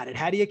stay at it?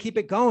 How do you keep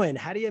it going?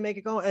 How do you make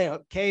it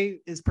go? Kay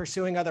is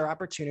pursuing other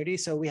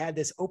opportunities. So we had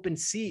this open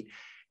seat.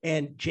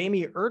 And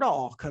Jamie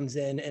Erdahl comes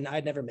in, and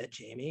I'd never met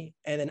Jamie.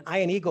 And then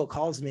Ian Eagle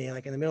calls me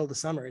like in the middle of the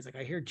summer. He's like,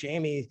 I hear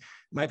Jamie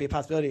might be a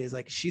possibility. He's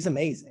like, she's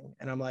amazing.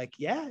 And I'm like,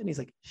 yeah. And he's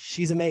like,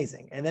 she's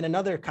amazing. And then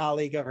another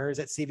colleague of hers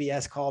at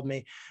CBS called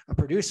me, a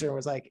producer, and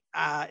was like,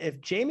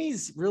 if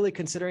Jamie's really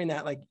considering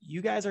that, like,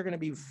 you guys are going to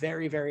be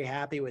very, very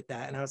happy with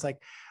that. And I was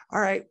like, all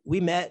right,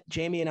 we met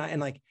Jamie and I, and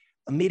like,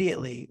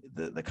 immediately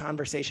the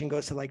conversation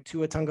goes to like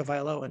Tua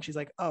Tagovailoa, and she's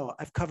like, oh,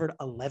 I've covered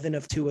 11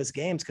 of Tua's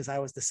games because I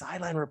was the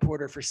sideline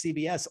reporter for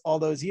CBS all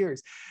those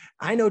years.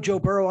 I know Joe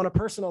Burrow on a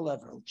personal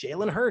level.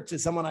 Jalen Hurts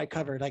is someone I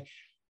covered. Like,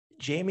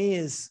 Jamie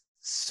is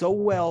so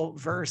well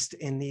versed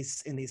in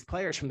these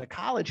players from the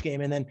college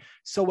game, and then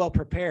so well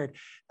prepared.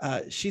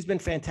 She's been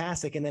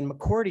fantastic. And then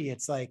McCourty,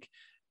 it's like,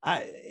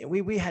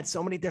 we had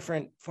so many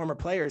different former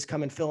players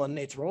come and fill in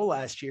Nate's role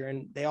last year,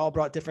 and they all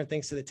brought different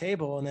things to the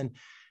table. And then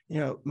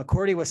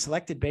McCourty was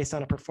selected based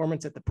on a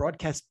performance at the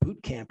broadcast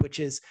boot camp, which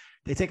is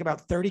they take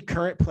about 30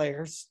 current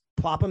players,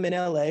 plop them in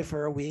LA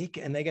for a week,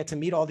 and they get to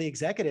meet all the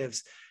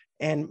executives.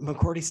 And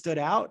McCourty stood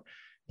out.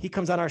 He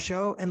comes on our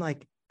show, and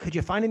like, could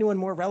you find anyone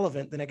more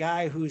relevant than a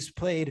guy who's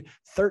played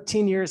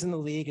 13 years in the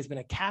league, has been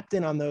a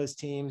captain on those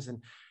teams,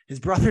 and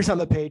his brother's on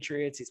the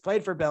Patriots. He's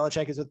played for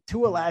Belichick. He's with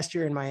Tua last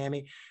year in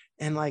Miami,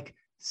 and like,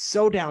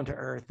 so down to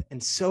earth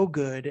and so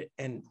good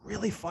and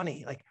really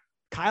funny. Like,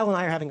 Kyle and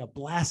I are having a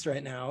blast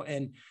right now.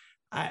 And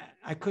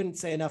I couldn't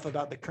say enough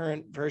about the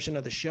current version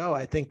of the show.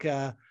 I think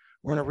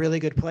we're in a really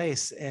good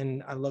place,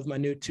 and I love my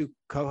new two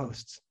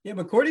co-hosts. Yeah,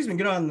 McCourty's been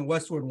good on the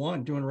Westwood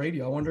One doing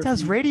radio. I wonder if he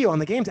does radio on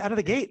the games out of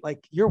the gate,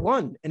 like year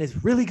one, and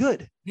is really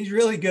good. He's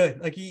really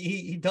good. Like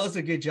he does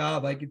a good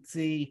job. I could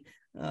see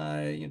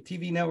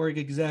TV network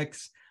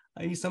execs.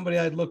 He's somebody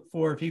I'd look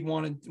for if he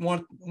wants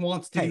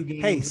to do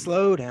games. Hey,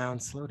 slow down.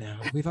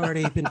 We've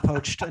already been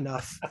poached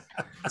enough.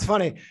 It's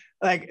funny.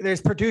 Like, there's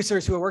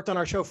producers who have worked on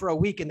our show for a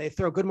week, and they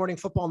throw Good Morning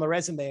Football on the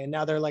resume, and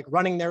now they're like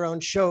running their own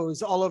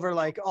shows all over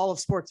like all of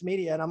sports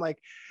media. And I'm like,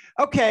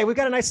 okay, we've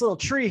got a nice little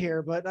tree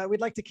here, but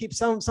we'd like to keep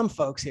some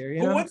folks here.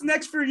 You know? What's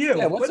next for you?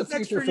 Yeah, what's the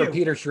future for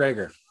Peter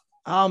Schrager?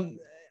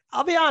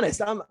 I'll be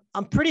honest.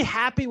 I'm pretty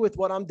happy with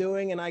what I'm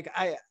doing, and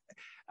I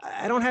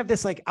don't have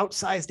this like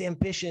outsized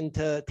ambition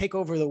to take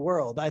over the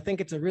world. I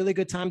think it's a really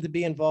good time to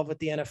be involved with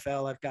the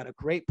NFL. I've got a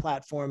great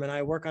platform, and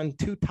I work on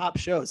two top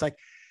shows. Like,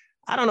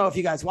 I don't know if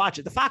you guys watch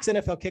it, the Fox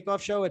NFL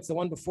Kickoff Show. It's the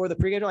one before the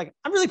pregame. Like,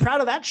 I'm really proud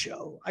of that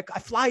show. I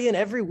fly in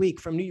every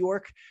week from New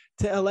York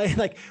to LA.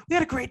 Like, we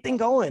had a great thing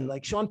going.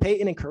 Like, Sean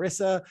Payton and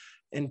Carissa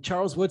and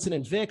Charles Woodson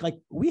and Vic. Like,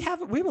 we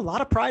have a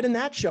lot of pride in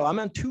that show. I'm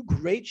on two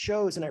great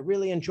shows, and I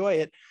really enjoy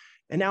it.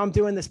 And now I'm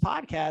doing this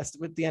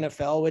podcast with the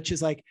NFL, which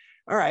is like,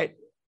 all right,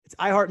 it's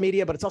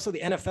iHeartMedia, but it's also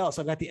the NFL.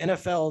 So I've got the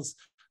NFL's,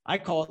 I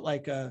call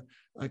it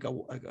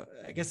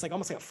I guess like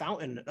almost like a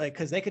fountain, like,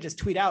 cause they could just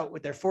tweet out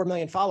with their 4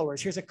 million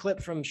followers. Here's a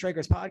clip from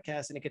Schrager's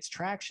podcast, and it gets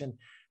traction.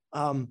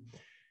 I'm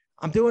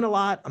doing a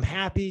lot. I'm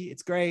happy.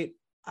 It's great.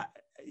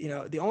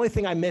 The only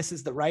thing I miss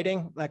is the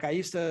writing. Like, I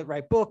used to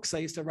write books. I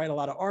used to write a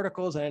lot of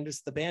articles, and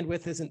just the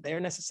bandwidth isn't there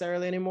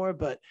necessarily anymore,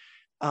 but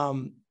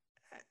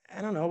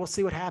I don't know. We'll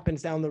see what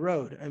happens down the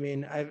road. I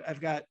mean,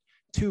 I've got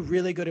two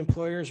really good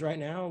employers right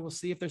now. We'll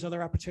see if there's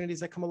other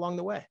opportunities that come along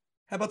the way.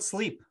 How about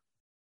sleep?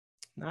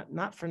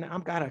 Not for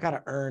now. I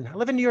gotta earn. I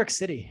live in New York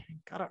City.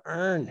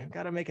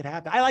 Gotta make it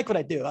happen. I like what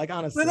I do. Like,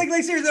 honestly. But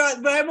like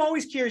seriously, but I'm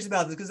always curious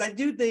about this, because I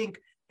do think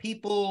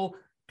people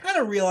kind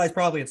of realize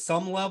probably at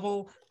some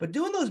level but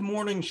doing those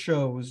morning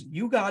shows,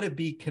 you got to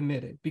be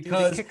committed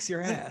because it kicks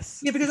your ass.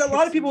 Yeah, because a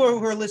lot of people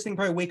who are listening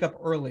probably wake up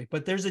early,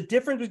 but there's a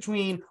difference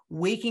between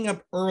waking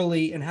up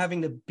early and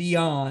having to be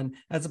on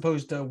as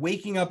opposed to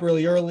waking up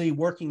early,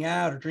 working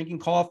out or drinking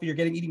coffee or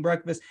eating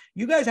breakfast.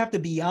 You guys have to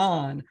be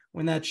on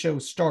when that show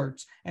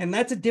starts. And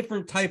that's a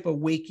different type of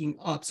waking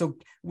up. So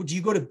would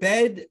you go to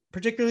bed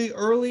particularly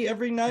early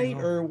every night,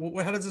 or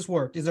how does this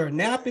work? Is there a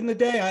nap in the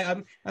day?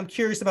 I'm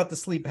curious about the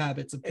sleep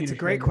habits of Peter. It's a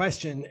great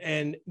question.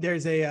 And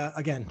there's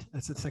again,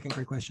 that's the second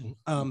great question.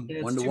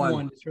 It's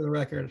 1-1 for the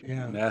record.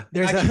 Yeah.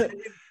 There's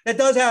that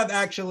does have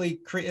actually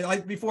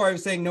before I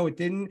was saying no, it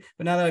didn't,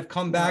 but now that I've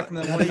come back from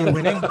that you're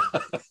winning.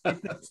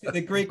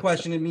 The great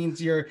question. It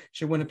means you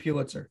should win a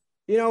Pulitzer.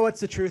 You know what's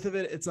the truth of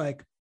it? It's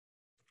like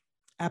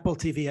Apple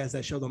TV has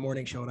that show, The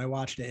Morning Show, and I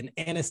watched it.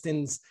 And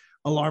Aniston's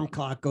alarm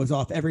clock goes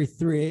off every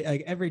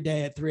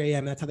day at 3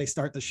 a.m. That's how they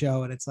start the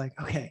show. And it's like,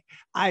 okay,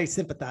 I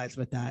sympathize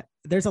with that.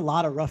 There's a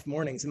lot of rough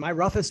mornings, and my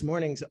roughest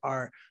mornings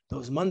are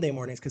those Monday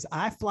mornings because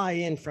I fly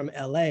in from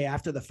LA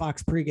after the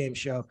Fox pregame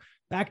show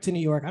back to New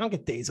York. I don't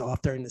get days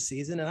off during the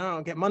season, and I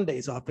don't get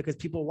Mondays off because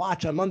people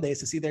watch on Mondays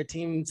to see their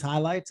team's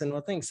highlights and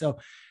things. So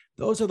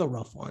those are the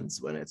rough ones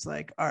when it's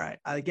like, all right,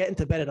 I get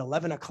into bed at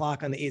 11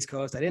 o'clock on the East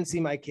Coast. I didn't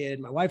see my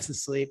kid. My wife's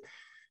asleep.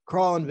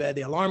 Crawl in bed,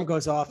 the alarm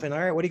goes off, and all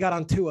right, what do you got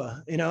on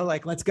Tua?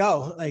 Let's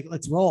go,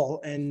 let's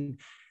roll. And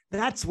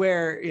that's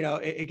where,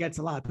 it gets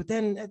a lot. But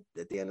then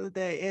at the end of the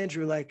day,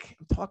 Andrew, I'm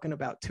talking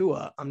about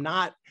Tua. I'm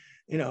not,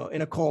 in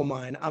a coal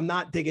mine. I'm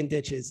not digging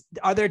ditches.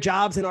 Are there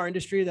jobs in our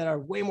industry that are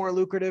way more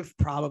lucrative?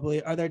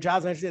 Probably. Are there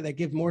jobs in our industry that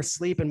give more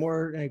sleep and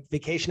more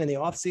vacation in the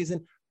off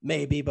season?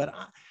 Maybe, but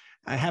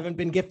I haven't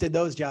been gifted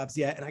those jobs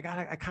yet. And I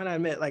kind of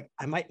admit,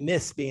 I might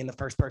miss being the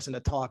first person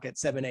to talk at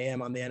 7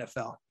 a.m. on the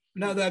NFL.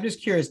 Now, I'm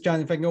just curious,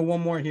 John, if I can go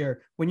one more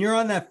here. When you're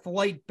on that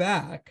flight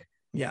back,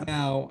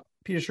 now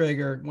Peter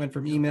Schrager went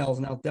from emails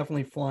now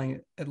definitely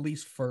flying at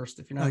least first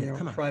if you're not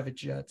on private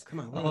jets. Come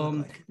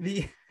on.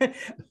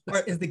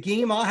 Is the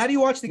game on? How do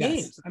you watch the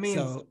games? I mean,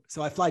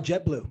 so I fly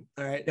JetBlue.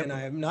 All right. Yep. And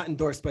I am not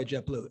endorsed by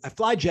JetBlue. I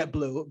fly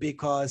JetBlue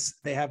because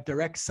they have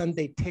direct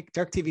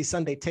TV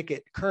Sunday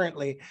ticket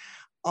currently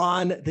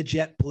on the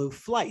JetBlue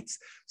flights.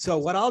 So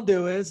what I'll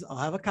do is I'll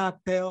have a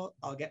cocktail.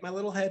 I'll get my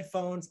little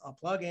headphones. I'll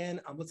plug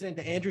in. I'm listening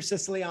to Andrew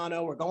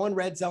Siciliano. We're going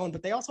red zone,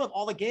 but they also have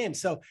all the games.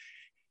 So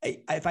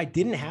if I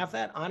didn't have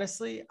that,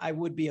 honestly, I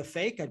would be a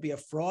fake. I'd be a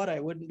fraud.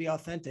 I wouldn't be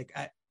authentic.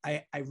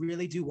 I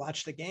really do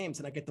watch the games,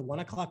 and I get the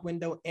 1 o'clock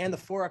window and the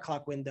 4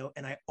 o'clock window.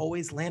 And I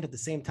always land at the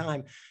same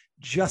time,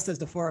 just as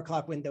the 4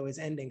 o'clock window is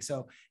ending.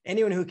 So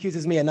anyone who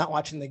accuses me of not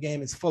watching the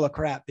game is full of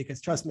crap, because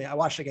trust me, I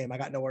watched the game. I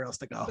got nowhere else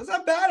to go. It's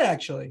not bad,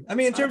 actually. I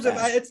mean, in terms of,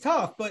 it's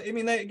tough, but I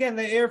mean, they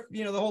air,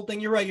 the whole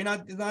thing, you're right. You're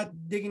not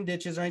digging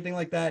ditches or anything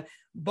like that,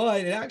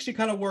 but it actually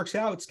kind of works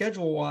out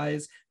schedule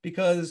wise,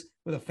 because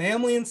with a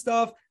family and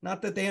stuff,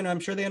 not that I'm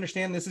sure they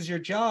understand this is your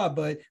job,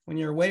 but when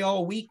you're away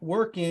all week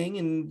working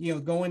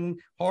and, going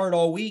hard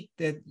all week,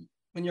 that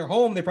when you're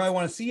home, they probably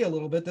want to see you a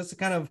little bit. This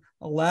kind of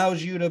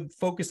allows you to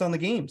focus on the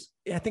games.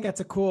 Yeah, I think that's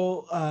a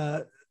cool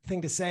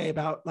thing to say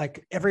about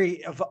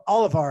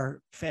all of our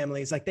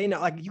families. They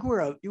know, you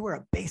were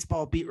a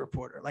baseball beat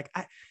reporter.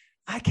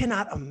 I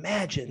cannot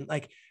imagine,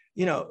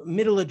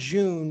 middle of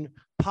June,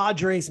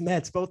 Padres,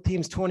 Mets, both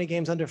teams 20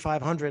 games under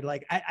 500.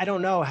 I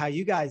don't know how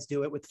you guys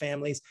do it with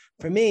families.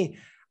 For me,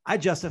 I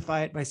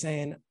justify it by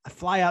saying I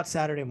fly out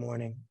Saturday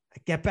morning.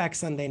 I get back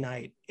Sunday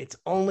night. It's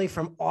only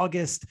from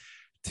August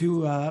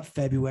to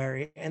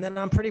February. And then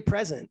I'm pretty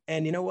present.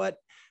 And you know what?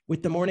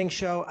 With the morning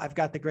show, I've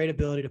got the great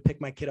ability to pick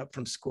my kid up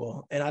from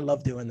school. And I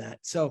love doing that.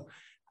 So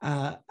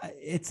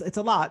it's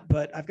a lot,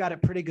 but I've got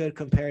it pretty good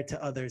compared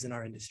to others in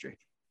our industry.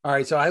 All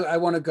right. So I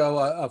want to go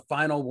a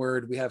final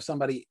word. We have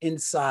somebody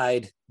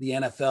inside the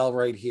NFL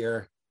right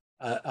here,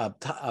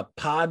 a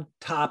pod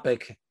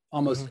topic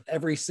almost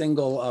every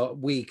single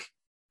week.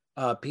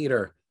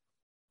 Peter,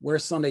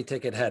 where's Sunday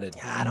Ticket headed?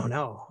 I don't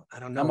know.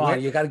 Come on,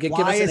 you got to give us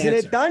an answer.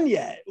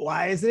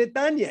 Why isn't it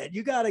done yet?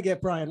 You got to get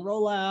Brian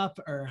Roloff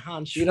or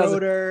Hans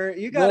Schroeder.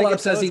 You got to get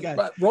those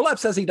guys. Roloff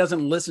says he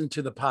doesn't listen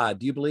to the pod.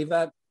 Do you believe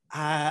that?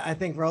 I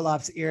think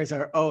Roloff's ears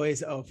are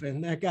always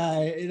open. That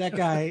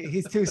guy,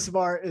 he's too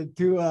smart and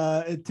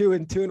too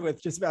in tune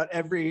with just about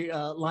every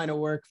line of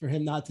work for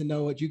him not to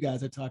know what you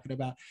guys are talking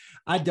about.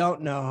 I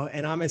don't know.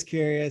 And I'm as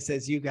curious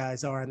as you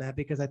guys are on that,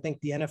 because I think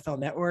the NFL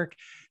Network,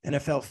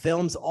 NFL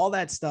Films, all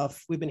that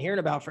stuff we've been hearing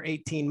about for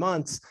 18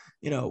 months,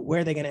 where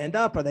are they going to end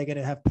up? Are they going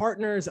to have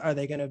partners? Are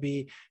they going to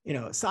be,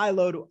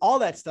 siloed? All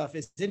that stuff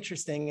is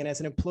interesting. And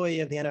as an employee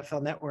of the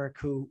NFL Network,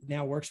 who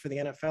now works for the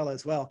NFL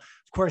as well,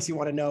 of course, you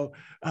want to know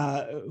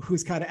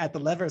who's kind of at the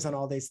levers on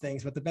all these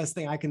things. But the best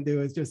thing I can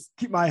do is just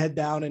keep my head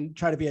down and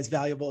try to be as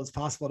valuable as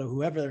possible to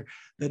whoever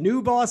the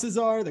new bosses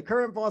are, the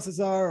current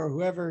bosses are, or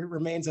whoever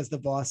remains as the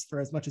boss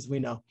for as much as we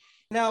know.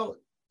 Now,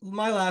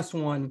 my last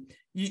one,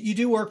 you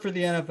do work for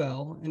the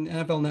NFL and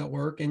NFL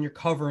Network, and you're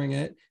covering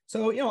it.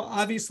 So,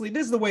 obviously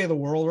this is the way of the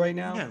world right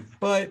now,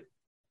 but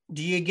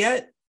do you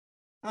get,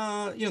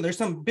 there's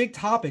some big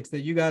topics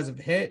that you guys have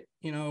hit,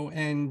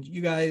 and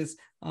you guys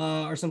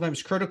are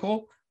sometimes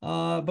critical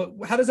But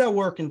how does that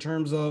work in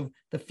terms of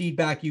the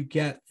feedback you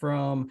get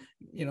from,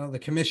 the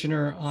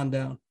commissioner on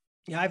down?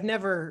 Yeah, I've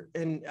never,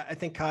 and I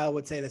think Kyle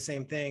would say the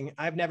same thing.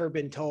 I've never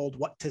been told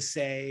what to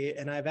say.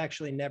 And I've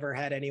actually never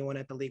had anyone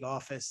at the league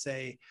office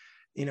say,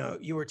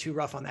 you were too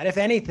rough on that. If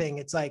anything,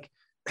 it's like,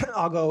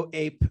 I'll go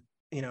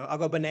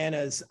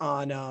bananas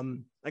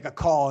on like a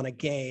call in a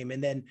game.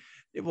 And then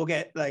we'll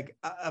get like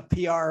a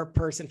PR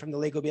person from the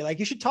league will be like,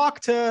 you should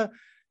talk to,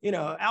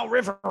 Al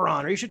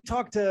Riveron, or you should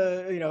talk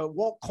to,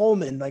 Walt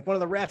Coleman, like one of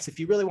the refs, if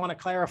you really want to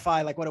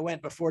clarify like what it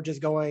went before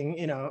just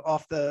going,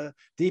 off the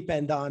deep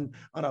end on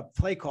a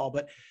play call.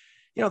 But,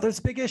 there's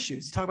big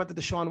issues. You talk about the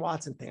Deshaun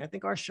Watson thing. I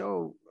think our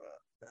show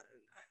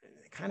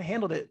kind of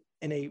handled it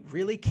in a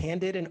really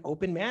candid and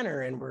open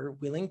manner, and we're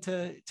willing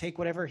to take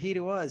whatever heat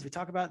it was. We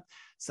talk about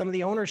some of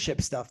the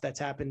ownership stuff that's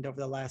happened over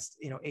the last,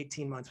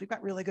 18 months. We've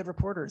got really good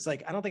reporters.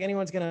 Like, I don't think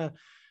anyone's going to,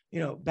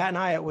 bat an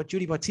eye at what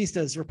Judy Bautista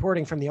is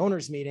reporting from the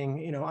owners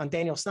meeting, on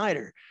Daniel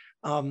Snyder.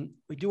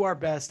 We do our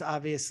best,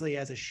 obviously,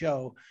 as a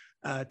show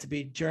to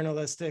be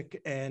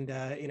journalistic and,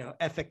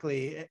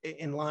 ethically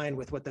in line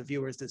with what the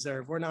viewers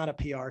deserve. We're not a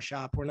PR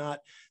shop. We're not,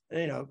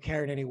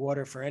 carrying any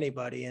water for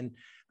anybody. And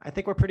I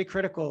think we're pretty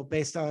critical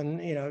based on,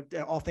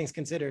 all things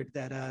considered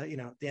that,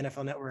 the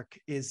NFL Network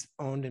is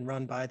owned and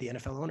run by the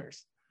NFL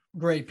owners.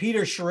 Great.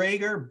 Peter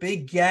Schrager,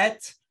 big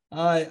get.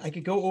 I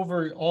could go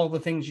over all the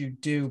things you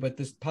do, but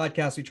this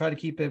podcast, we try to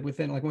keep it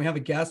within, like when we have a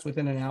guest,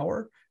 within an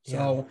hour.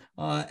 So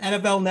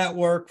NFL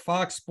Network,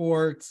 Fox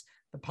Sports,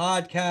 the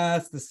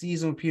podcast, the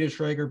season with Peter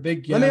Schrager,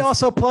 big guest. Let me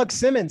also plug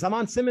Simmons. I'm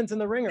on Simmons in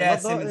the Ringer. Yeah,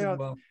 Simmons as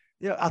well.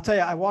 Yeah, I'll tell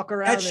you, I walk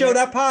around. That show,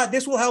 that pod,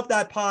 this will help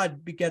that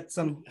pod get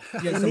some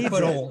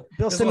foothold.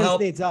 Bill Simmons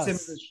needs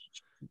us.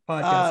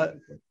 Podcast.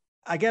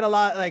 I get a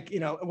lot, like,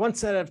 one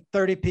set of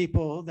 30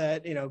 people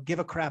that, give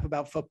a crap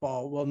about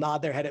football will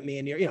nod their head at me.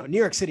 And, New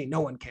York City, no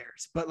one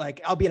cares. But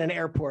like, I'll be in an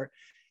airport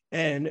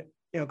and,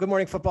 Good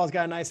Morning Football's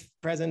got a nice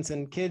presence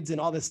and kids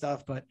and all this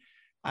stuff. But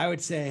I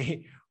would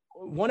say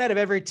 1 out of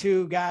every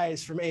 2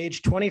 guys from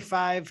age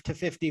 25 to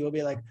 50 will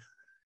be like,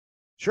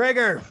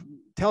 Schrager,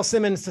 tell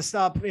Simmons to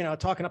stop,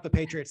 talking up the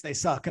Patriots. They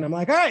suck. And I'm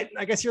like, all right,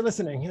 I guess you're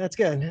listening. That's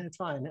good. It's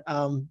fine.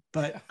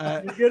 But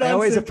I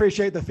always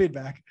appreciate the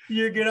feedback.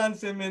 You're good on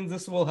Simmons.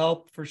 This will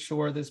help for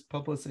sure. This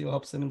publicity will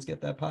help Simmons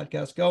get that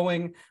podcast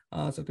going.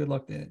 So good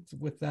luck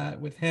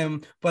with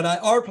him. But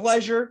our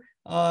pleasure,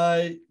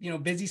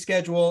 busy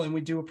schedule. And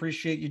we do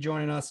appreciate you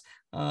joining us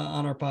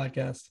on our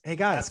podcast. Hey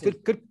guys,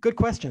 good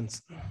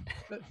questions.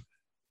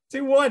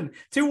 2-1,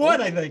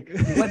 I think.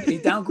 He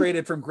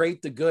downgraded from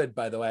great to good,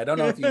 by the way. I don't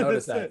know if you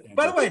noticed that.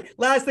 By the way,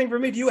 last thing for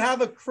me, do you have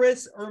a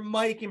Chris or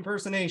Mike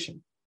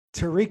impersonation?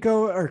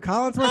 Tirico or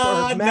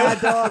Collinsworth or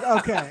Mad Dog?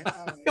 Okay.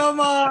 Come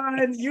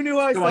on. You knew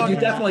I was talking You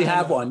definitely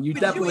have one. You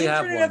definitely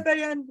have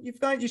one.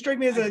 You strike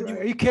me as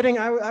Are you kidding?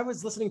 I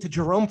was listening to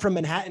Jerome from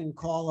Manhattan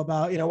call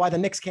about, why the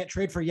Knicks can't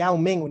trade for Yao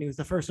Ming when he was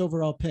the first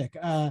overall pick.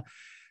 I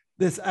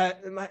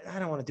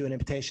don't want to do an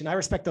invitation. I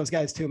respect those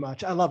guys too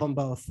much. I love them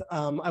both.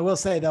 I will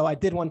say though, I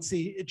did once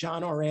see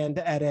John Orand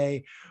at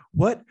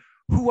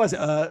who was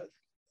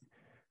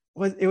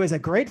it was a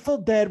Grateful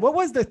Dead. What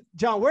was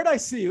John, where did I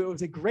see you?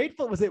 Was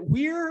it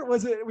Weir?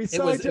 Was it,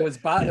 it was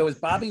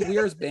Bobby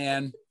Weir's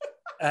band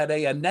at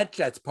a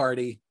NetJets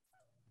party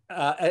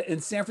in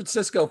San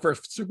Francisco for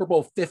Super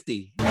Bowl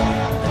 50.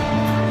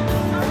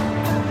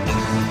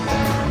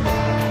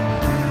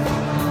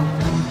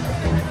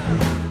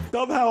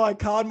 Somehow I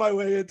conned my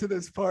way into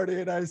this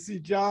party and I see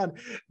John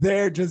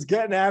there just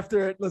getting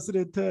after it,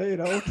 listening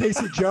to,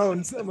 Casey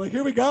Jones. I'm like,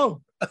 here we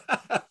go.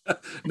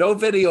 No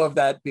video of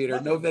that,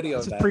 Peter. No video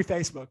of that. It's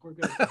pre-Facebook. We're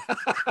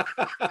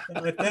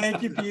good.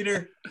 Thank you,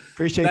 Peter.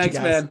 Appreciate Thanks,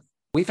 you guys. Man.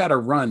 We've had a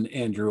run,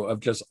 Andrew, of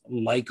just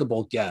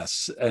likable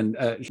guests. And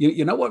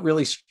you know what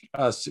really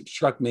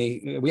struck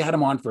me? We had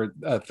him on for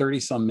 30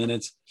 some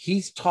minutes.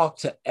 He's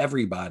talked to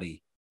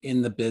everybody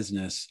in the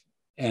business.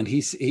 And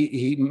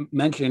he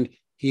mentioned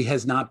he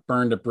has not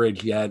burned a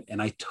bridge yet. And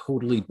I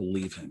totally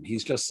believe him.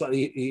 He's just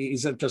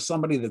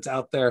somebody that's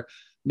out there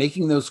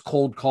making those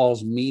cold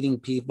calls, meeting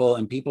people,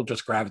 and people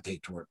just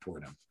gravitate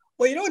toward him.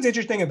 Well, you know what's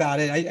interesting about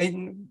it? I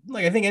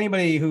think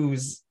anybody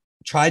who's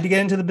tried to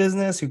get into the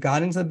business, who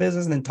got into the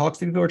business and then talks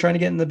to people who are trying to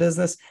get into the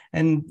business.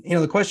 And,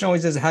 the question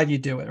always is, how do you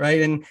do it?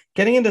 Right. And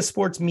getting into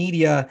sports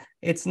media,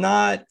 it's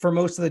not, for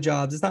most of the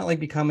jobs, it's not like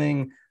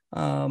becoming,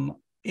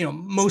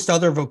 most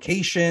other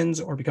vocations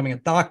or becoming a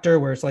doctor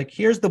where it's like,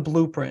 here's the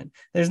blueprint.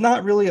 There's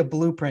not really a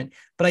blueprint,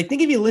 but I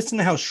think if you listen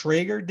to how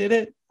Schrager did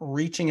it,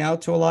 reaching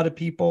out to a lot of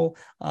people,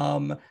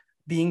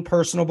 being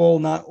personable,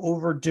 not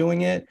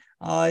overdoing it,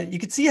 you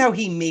could see how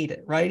he made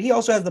it, right? He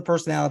also has the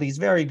personality. He's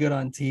very good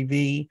on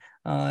TV.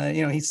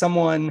 He's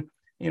someone,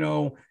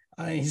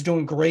 he's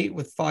doing great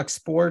with Fox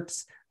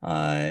Sports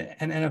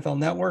and NFL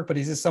Network, but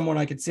he's just someone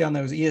I could see on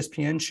those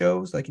ESPN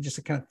shows. Like he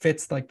just kind of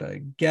fits like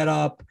the get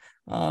up,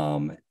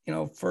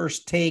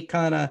 First take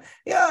kind of,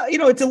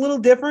 it's a little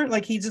different.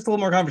 Like he's just a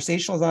little more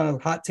conversational, it's not a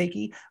hot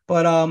takey,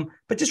 but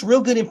just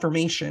real good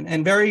information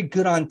and very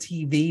good on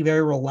TV,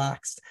 very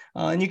relaxed.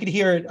 And you could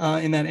hear it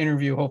in that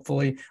interview,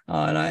 hopefully.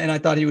 And I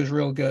thought he was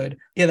real good.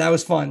 Yeah, that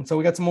was fun. So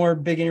we got some more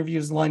big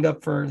interviews lined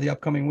up for the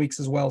upcoming weeks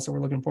as well. So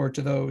we're looking forward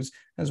to those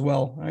as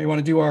well. You want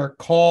to do our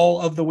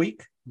call of the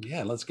week?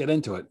 Yeah, let's get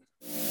into it.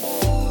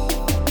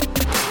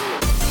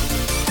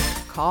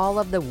 Call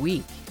of the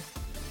week.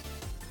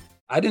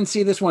 I didn't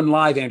see this one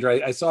live, Andrew.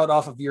 I saw it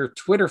off of your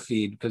Twitter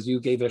feed because you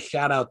gave a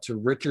shout out to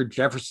Richard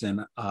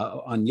Jefferson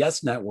on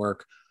Yes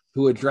Network,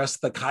 who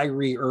addressed the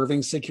Kyrie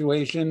Irving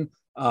situation.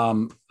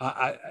 I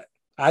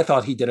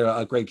thought he did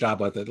a great job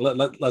with it.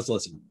 Let's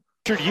listen.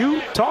 Richard, you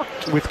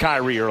talked with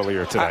Kyrie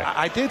earlier today.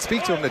 I did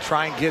speak to him to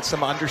try and get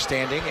some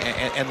understanding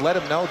and let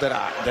him know that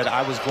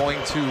I was going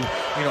to,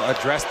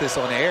 address this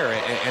on air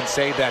and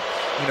say that,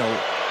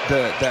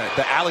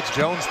 the Alex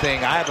Jones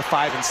thing, I have a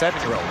 5- and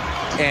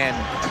 7-year-old, and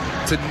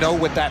to know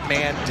what that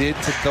man did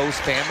to those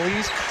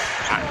families,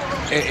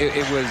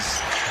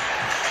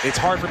 it's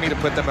hard for me to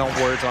put them on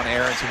words on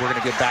air, and so we're going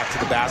to get back to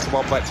the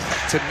basketball. But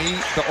to me,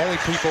 the only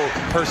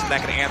person that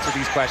can answer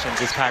these questions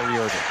is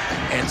Kyrie Irving.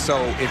 And so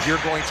if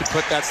you're going to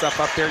put that stuff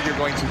up there, you're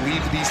going to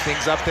leave these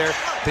things up there,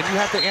 then you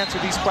have to answer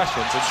these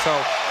questions. And so,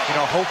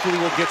 hopefully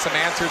we'll get some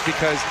answers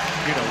because,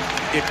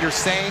 if you're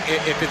saying,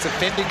 if it's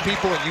offending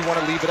people and you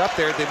want to leave it up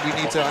there, then we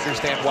need to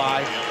understand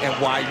why and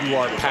why you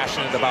are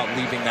passionate about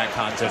leaving that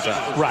content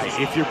up. Right.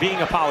 If you're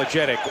being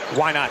apologetic,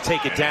 why not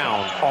take it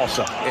down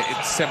also?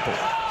 It's simple.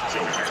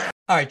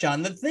 All right,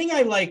 John, the thing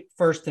I like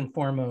first and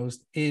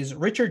foremost is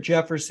Richard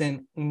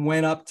Jefferson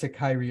went up to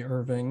Kyrie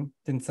Irving.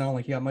 Didn't sound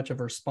like he got much of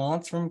a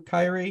response from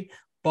Kyrie,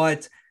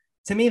 but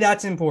to me,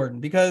 that's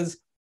important because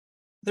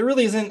there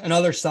really isn't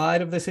another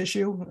side of this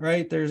issue,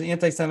 right? There's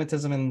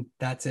anti-Semitism and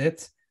that's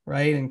it,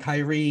 right? And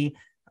Kyrie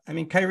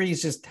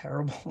is just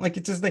terrible. Like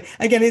it's just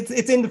again, it's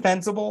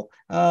indefensible.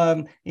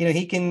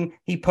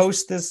 He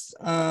posts this,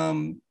 a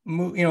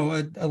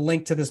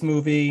link to this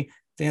movie.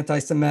 It's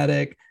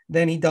anti-Semitic.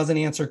 Then he doesn't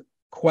answer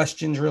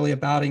questions really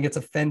about it and gets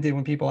offended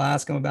when people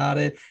ask him about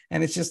it.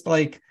 And it's just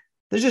like,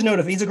 there's just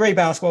no, he's a great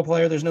basketball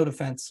player. There's no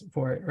defense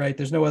for it, right?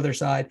 There's no other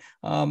side.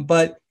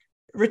 But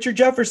Richard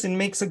Jefferson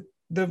makes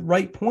the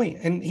right point.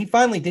 And he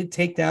finally did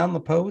take down the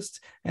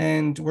post,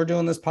 and we're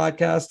doing this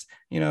podcast,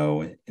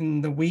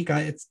 in the week.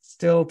 It's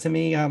still, to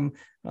me, I'm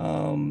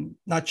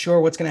not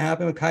sure what's going to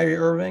happen with Kyrie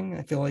Irving.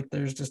 I feel like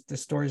the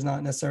story's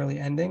not necessarily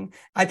ending.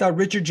 I thought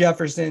Richard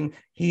Jefferson,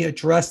 he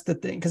addressed the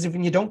thing, because if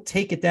you don't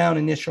take it down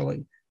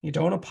initially, you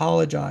don't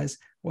apologize,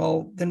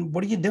 well, then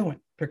what are you doing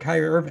for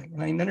Kyrie Irving?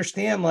 And I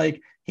understand,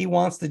 like, he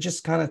wants to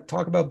just kind of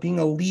talk about being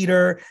a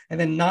leader and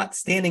then not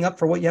standing up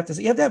for what you have to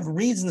say. You have to have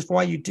reasons for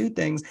why you do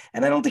things.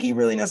 And I don't think he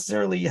really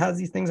necessarily has,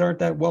 these things aren't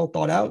that well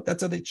thought out.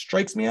 That's what it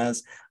strikes me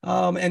as.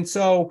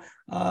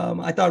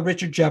 I thought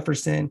Richard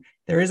Jefferson,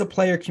 there is a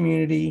player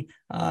community.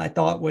 I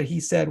thought what he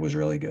said was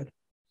really good.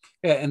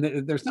 Yeah,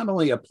 and there's not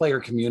only a player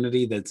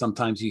community that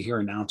sometimes you hear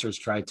announcers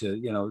try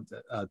to,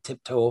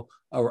 tiptoe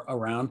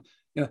around.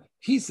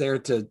 He's there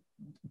to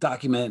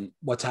document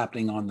what's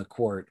happening on the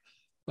court.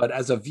 But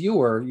as a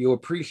viewer, you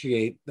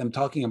appreciate them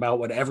talking about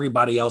what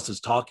everybody else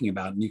is talking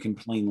about, and you can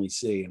plainly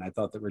see. And I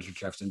thought that Richard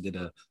Jefferson did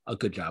a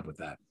good job with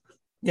that.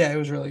 Yeah, it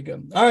was really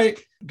good. All right.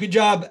 Good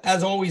job,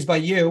 as always, by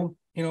you.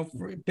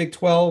 For Big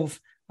 12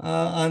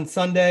 on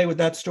Sunday with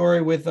that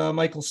story with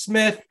Michael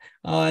Smith.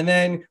 And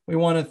then we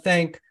want to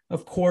thank,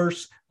 of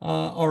course,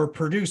 our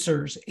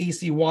producers,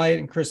 AC Wyatt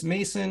and Chris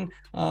Mason,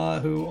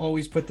 who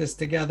always put this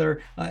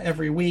together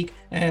every week.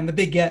 And the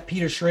big get,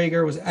 Peter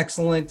Schrager, was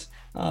excellent.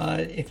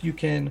 If you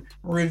can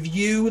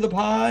review the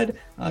pod,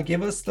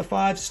 give us the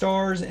 5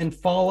 stars and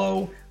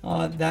follow,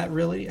 that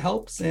really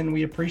helps. And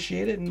we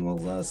appreciate it. And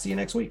we'll see you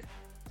next week.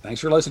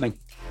 Thanks for listening.